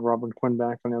one side, Robert Quinn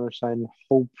back on the other side, and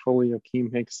hopefully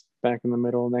Akeem Hicks back in the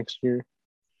middle next year,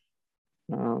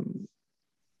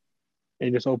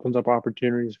 it just opens up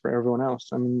opportunities for everyone else.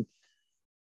 I mean,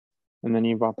 and then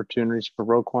you have opportunities for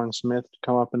Roquan Smith to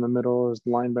come up in the middle as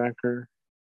the linebacker.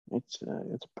 It's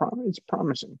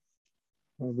promising.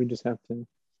 We just have to.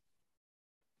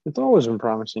 It's always been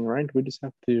promising, right? We just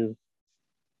have to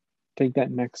take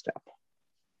that next step,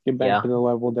 get back to the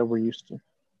level that we're used to.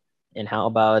 And how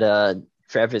about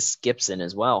Travis Gibson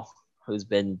as well, who's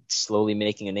been slowly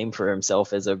making a name for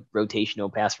himself as a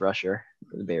rotational pass rusher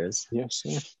for the Bears? Yes,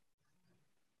 yeah.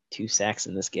 2 sacks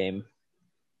in this game,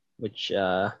 which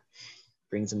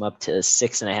brings him up to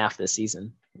 6.5 this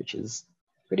season. which is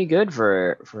pretty good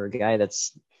for a guy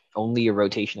that's only a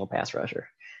rotational pass rusher.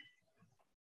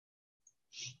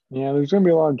 Yeah, there's going to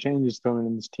be a lot of changes coming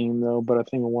in this team, though. But I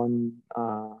think one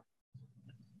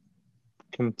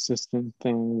consistent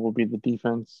thing will be the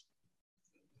defense,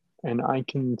 and I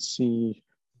can see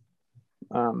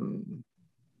Sean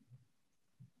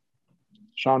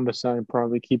Desai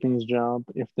probably keeping his job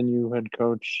if the new head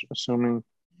coach, assuming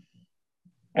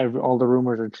all the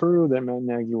rumors are true that Matt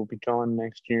Nagy will be gone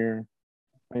next year.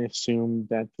 I assume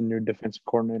that the new defensive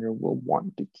coordinator will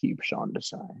want to keep Sean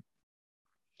Desai.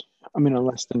 I mean,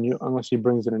 unless he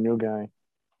brings in a new guy,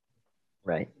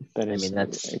 right? That is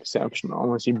exceptional.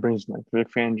 Unless he brings like Vic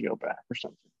Fangio back or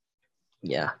something.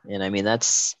 Yeah, and I mean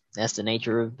that's the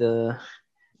nature of the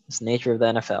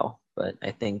NFL. But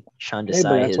I think Sean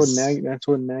Desai but that's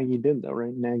what Nagy did though,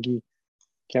 right? Nagy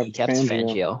kept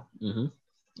Fangio. Mm-hmm.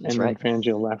 And right. Then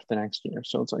Fangio left the next year.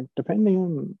 So it's like depending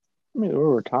on. I mean,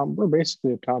 we're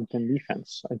basically a top 10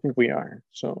 defense. I think we are.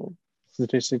 So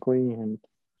statistically and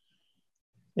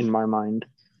in my mind,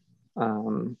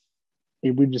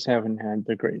 we just haven't had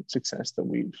the great success that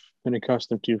we've been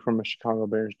accustomed to from a Chicago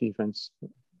Bears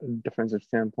defensive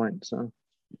standpoint. So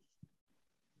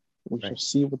we shall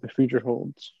see what the future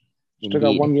holds. Still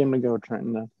got one game to go,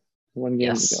 Trenton. One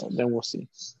game to go. Then we'll see.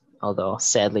 Although,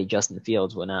 sadly, Justin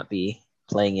Fields will not be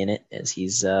playing in it as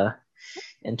he's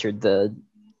entered the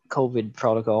COVID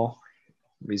protocol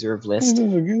reserve list. This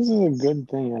is a good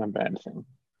thing and a bad thing.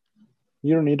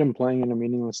 You don't need him playing in a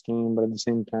meaningless game, but at the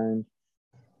same time,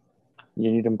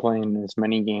 you need him playing as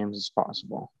many games as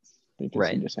possible because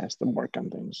he just has to work on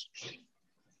things.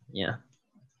 Yeah,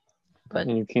 but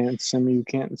and you can't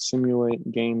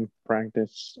simulate game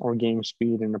practice or game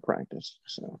speed in a practice.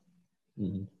 So,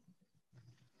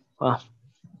 well,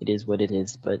 it is what it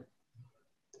is. But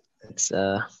it's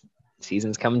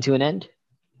season's coming to an end,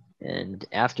 and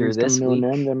after this week,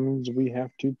 that means we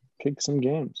have to pick some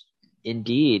games.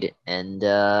 Indeed, and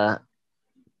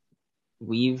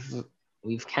we've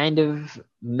kind of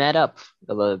met up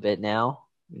a little bit now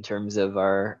in terms of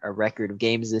our record of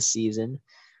games this season.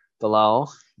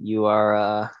 Bilal,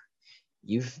 you've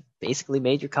basically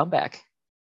made your comeback.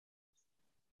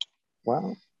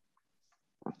 Wow.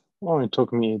 Well, it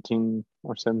took me 18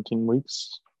 or 17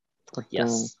 weeks. But,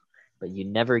 yes, but you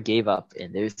never gave up,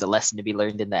 and there's a lesson to be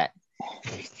learned in that.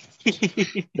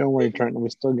 Don't worry, Trenton.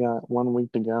 We still got 1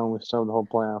 week to go, and we still have the whole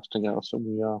playoffs to go. So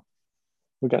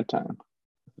we got time.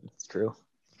 It's true.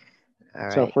 All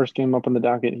right. So first game up on the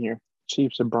docket here: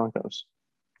 Chiefs and Broncos.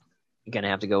 You're gonna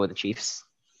have to go with the Chiefs.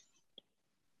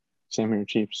 Same here,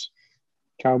 Chiefs.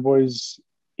 Cowboys,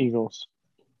 Eagles.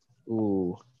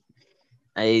 Ooh,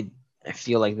 I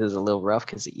feel like this is a little rough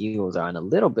because the Eagles are on a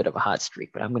little bit of a hot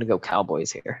streak, but I'm gonna go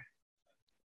Cowboys here.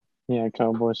 Yeah,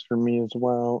 Cowboys for me as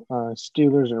well.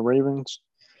 Steelers or Ravens?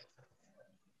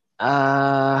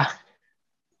 I'm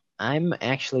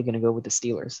actually gonna go with the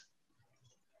Steelers.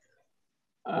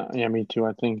 Yeah, me too.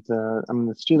 I think the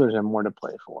Steelers have more to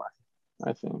play for.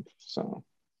 I think so.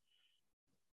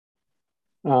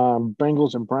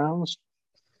 Bengals and Browns.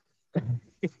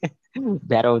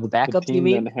 Battle of the backup, you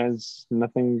mean? That has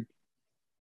nothing.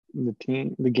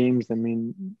 The games that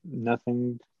mean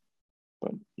nothing,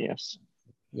 but yes.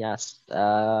 Yes.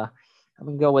 I'm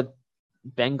going to go with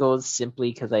Bengals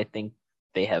simply because I think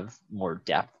they have more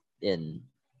depth in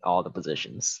all the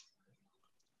positions.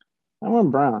 I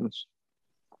want Browns.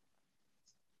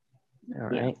 All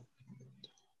right.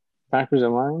 Packers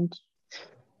and Lions?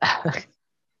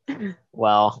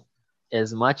 Well,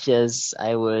 as much as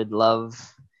I would love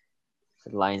for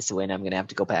the Lions to win, I'm going to have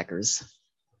to go Packers.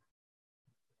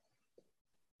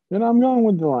 Then I'm going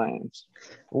with the Lions.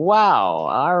 Wow.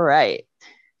 All right.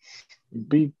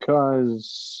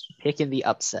 Because picking the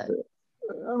upset.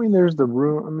 I mean, there's the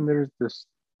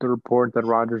report that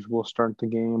Rodgers will start the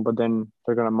game, but then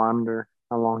they're going to monitor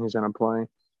how long he's going to play.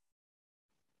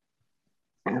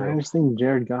 And I just think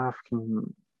Jared Goff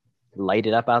can light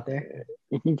it up out there.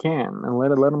 He can, and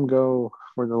let him go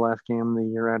for the last game of the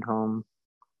year at home.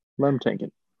 Let him take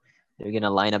it. They're going to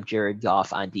line up Jared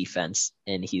Goff on defense,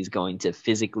 and he's going to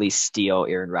physically steal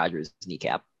Aaron Rodgers'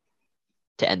 kneecap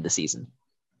to end the season.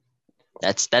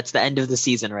 That's the end of the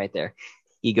season right there.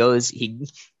 He goes, he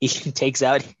takes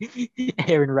out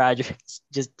Aaron Rodgers,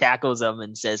 just tackles him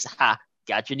and says, "Ha,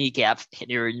 got your kneecap."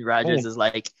 And Aaron Rodgers is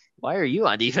like, "Why are you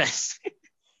on defense?"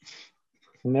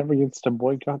 He never gets to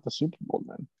boycott the Super Bowl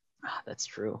then. That's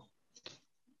true.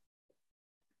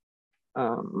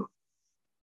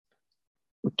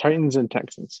 Titans and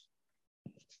Texans.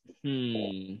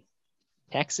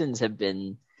 Texans have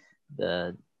been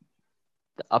the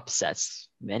upsets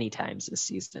many times this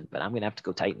season, but I'm going to have to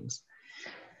go Titans.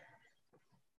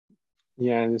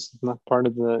 Yeah, this is not part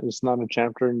of the. It's not a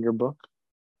chapter in your book.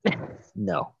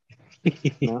 No.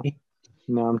 No,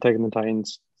 no, I'm taking the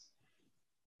Titans.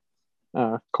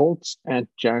 Colts at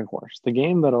Jaguars, the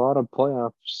game that a lot of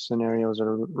playoff scenarios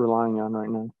are relying on right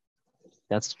now.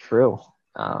 That's true.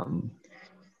 Um,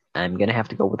 I'm gonna have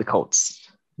to go with the Colts.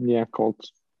 Yeah,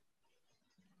 Colts.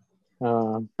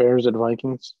 Bears at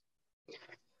Vikings.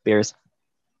 Bears.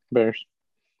 Bears.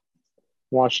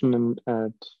 Washington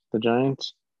at the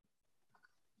Giants.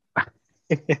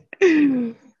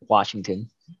 Washington.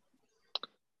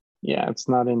 Yeah, it's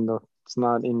not in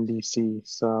DC.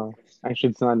 So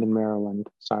actually, it's not in Maryland.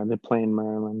 Sorry, they play in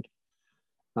Maryland.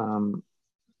 Um,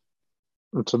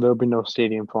 and so there'll be no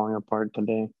stadium falling apart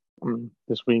today,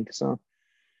 this week. So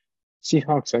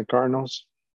Seahawks at Cardinals.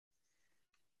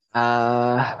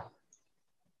 Uh,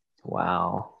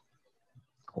 wow.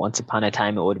 Once upon a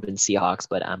time, it would have been Seahawks,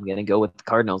 but I'm gonna go with the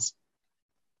Cardinals.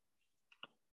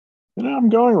 And I'm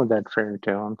going with that fairy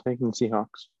tale. I'm taking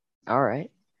Seahawks. All right.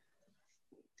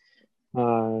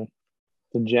 Uh,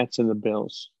 the Jets and the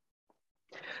Bills.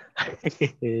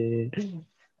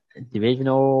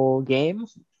 Divisional game.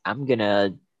 I'm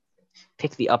gonna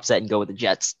pick the upset and go with the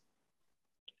Jets.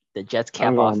 The Jets I'm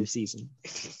cap off the going. season.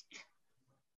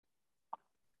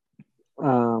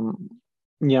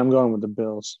 Yeah, I'm going with the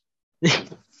Bills. Did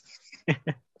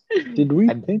we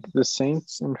I, pick the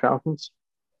Saints and Falcons?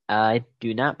 I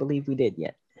do not believe we did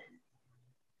yet.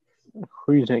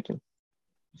 Who are you taking?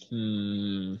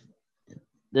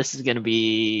 This is gonna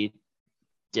be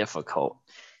difficult.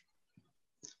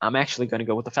 I'm actually gonna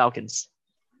go with the Falcons.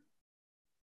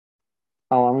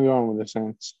 Oh, I'm going with the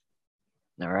Saints.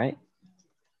 All right.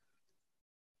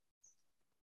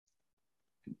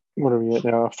 What are we at?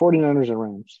 49ers and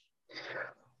Rams.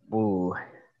 Ooh,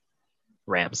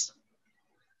 Rams.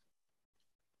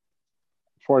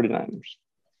 49ers.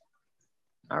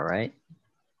 All right.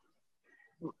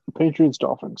 Patriots,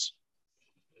 Dolphins.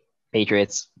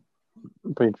 Patriots.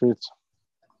 Patriots.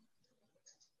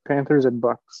 Panthers and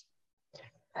Bucks.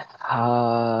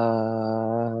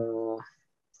 Uh,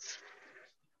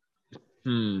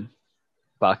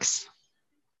 Bucks.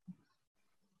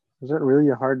 Is that really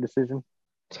a hard decision?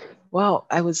 Well,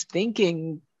 I was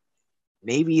thinking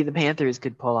maybe the Panthers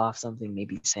could pull off something.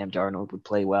 Maybe Sam Darnold would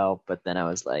play well, but then I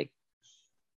was like,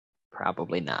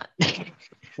 probably not.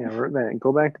 Yeah,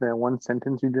 go back to that one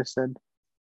sentence you just said.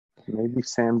 Maybe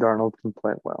Sam Darnold can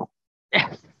play well.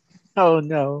 Oh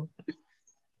no.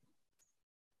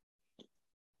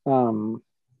 Um,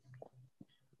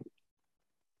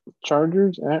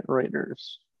 Chargers at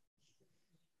Raiders.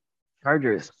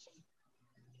 Chargers.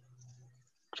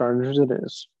 Chargers it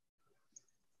is.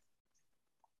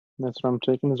 That's what I'm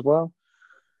taking as well.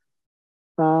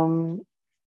 Cool,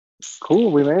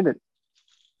 we made it.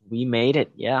 We made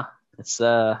it. Yeah. It's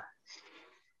from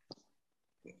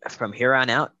here on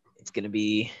out, it's gonna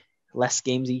be less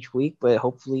games each week, but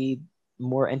hopefully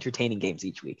more entertaining games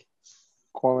each week.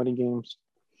 Quality games.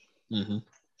 Mm-hmm.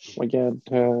 We get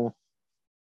a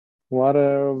lot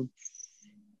of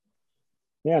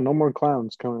no more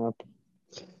clowns coming up.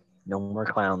 No more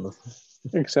clowns.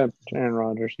 Except Aaron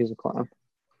Rodgers, he's a clown.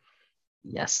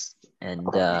 Yes. And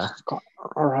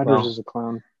Rodgers is a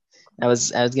clown. I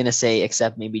was gonna say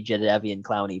except maybe Jadeveon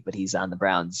Clowney, but he's on the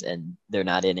Browns and they're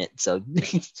not in it, so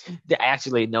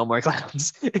actually no more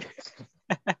clowns.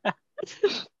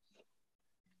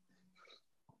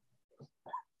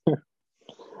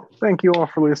 Thank you all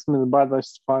for listening to the Bad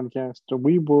License podcast.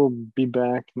 We will be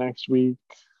back next week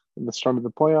at the start of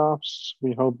the playoffs.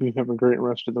 We hope you have a great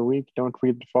rest of the week. Don't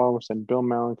forget to follow us at Bill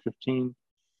Malik 15,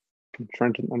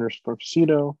 Trenton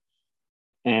 _Cito.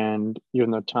 And even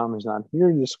though Tom is not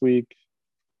here this week,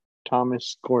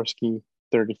 Thomas Gorski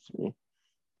 33.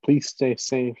 Please stay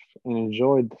safe and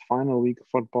enjoy the final week of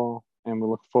football, and we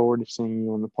look forward to seeing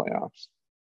you in the playoffs.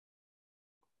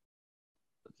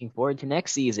 Looking forward to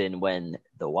next season when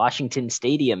the Washington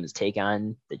Stadiums take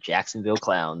on the Jacksonville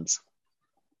Clowns.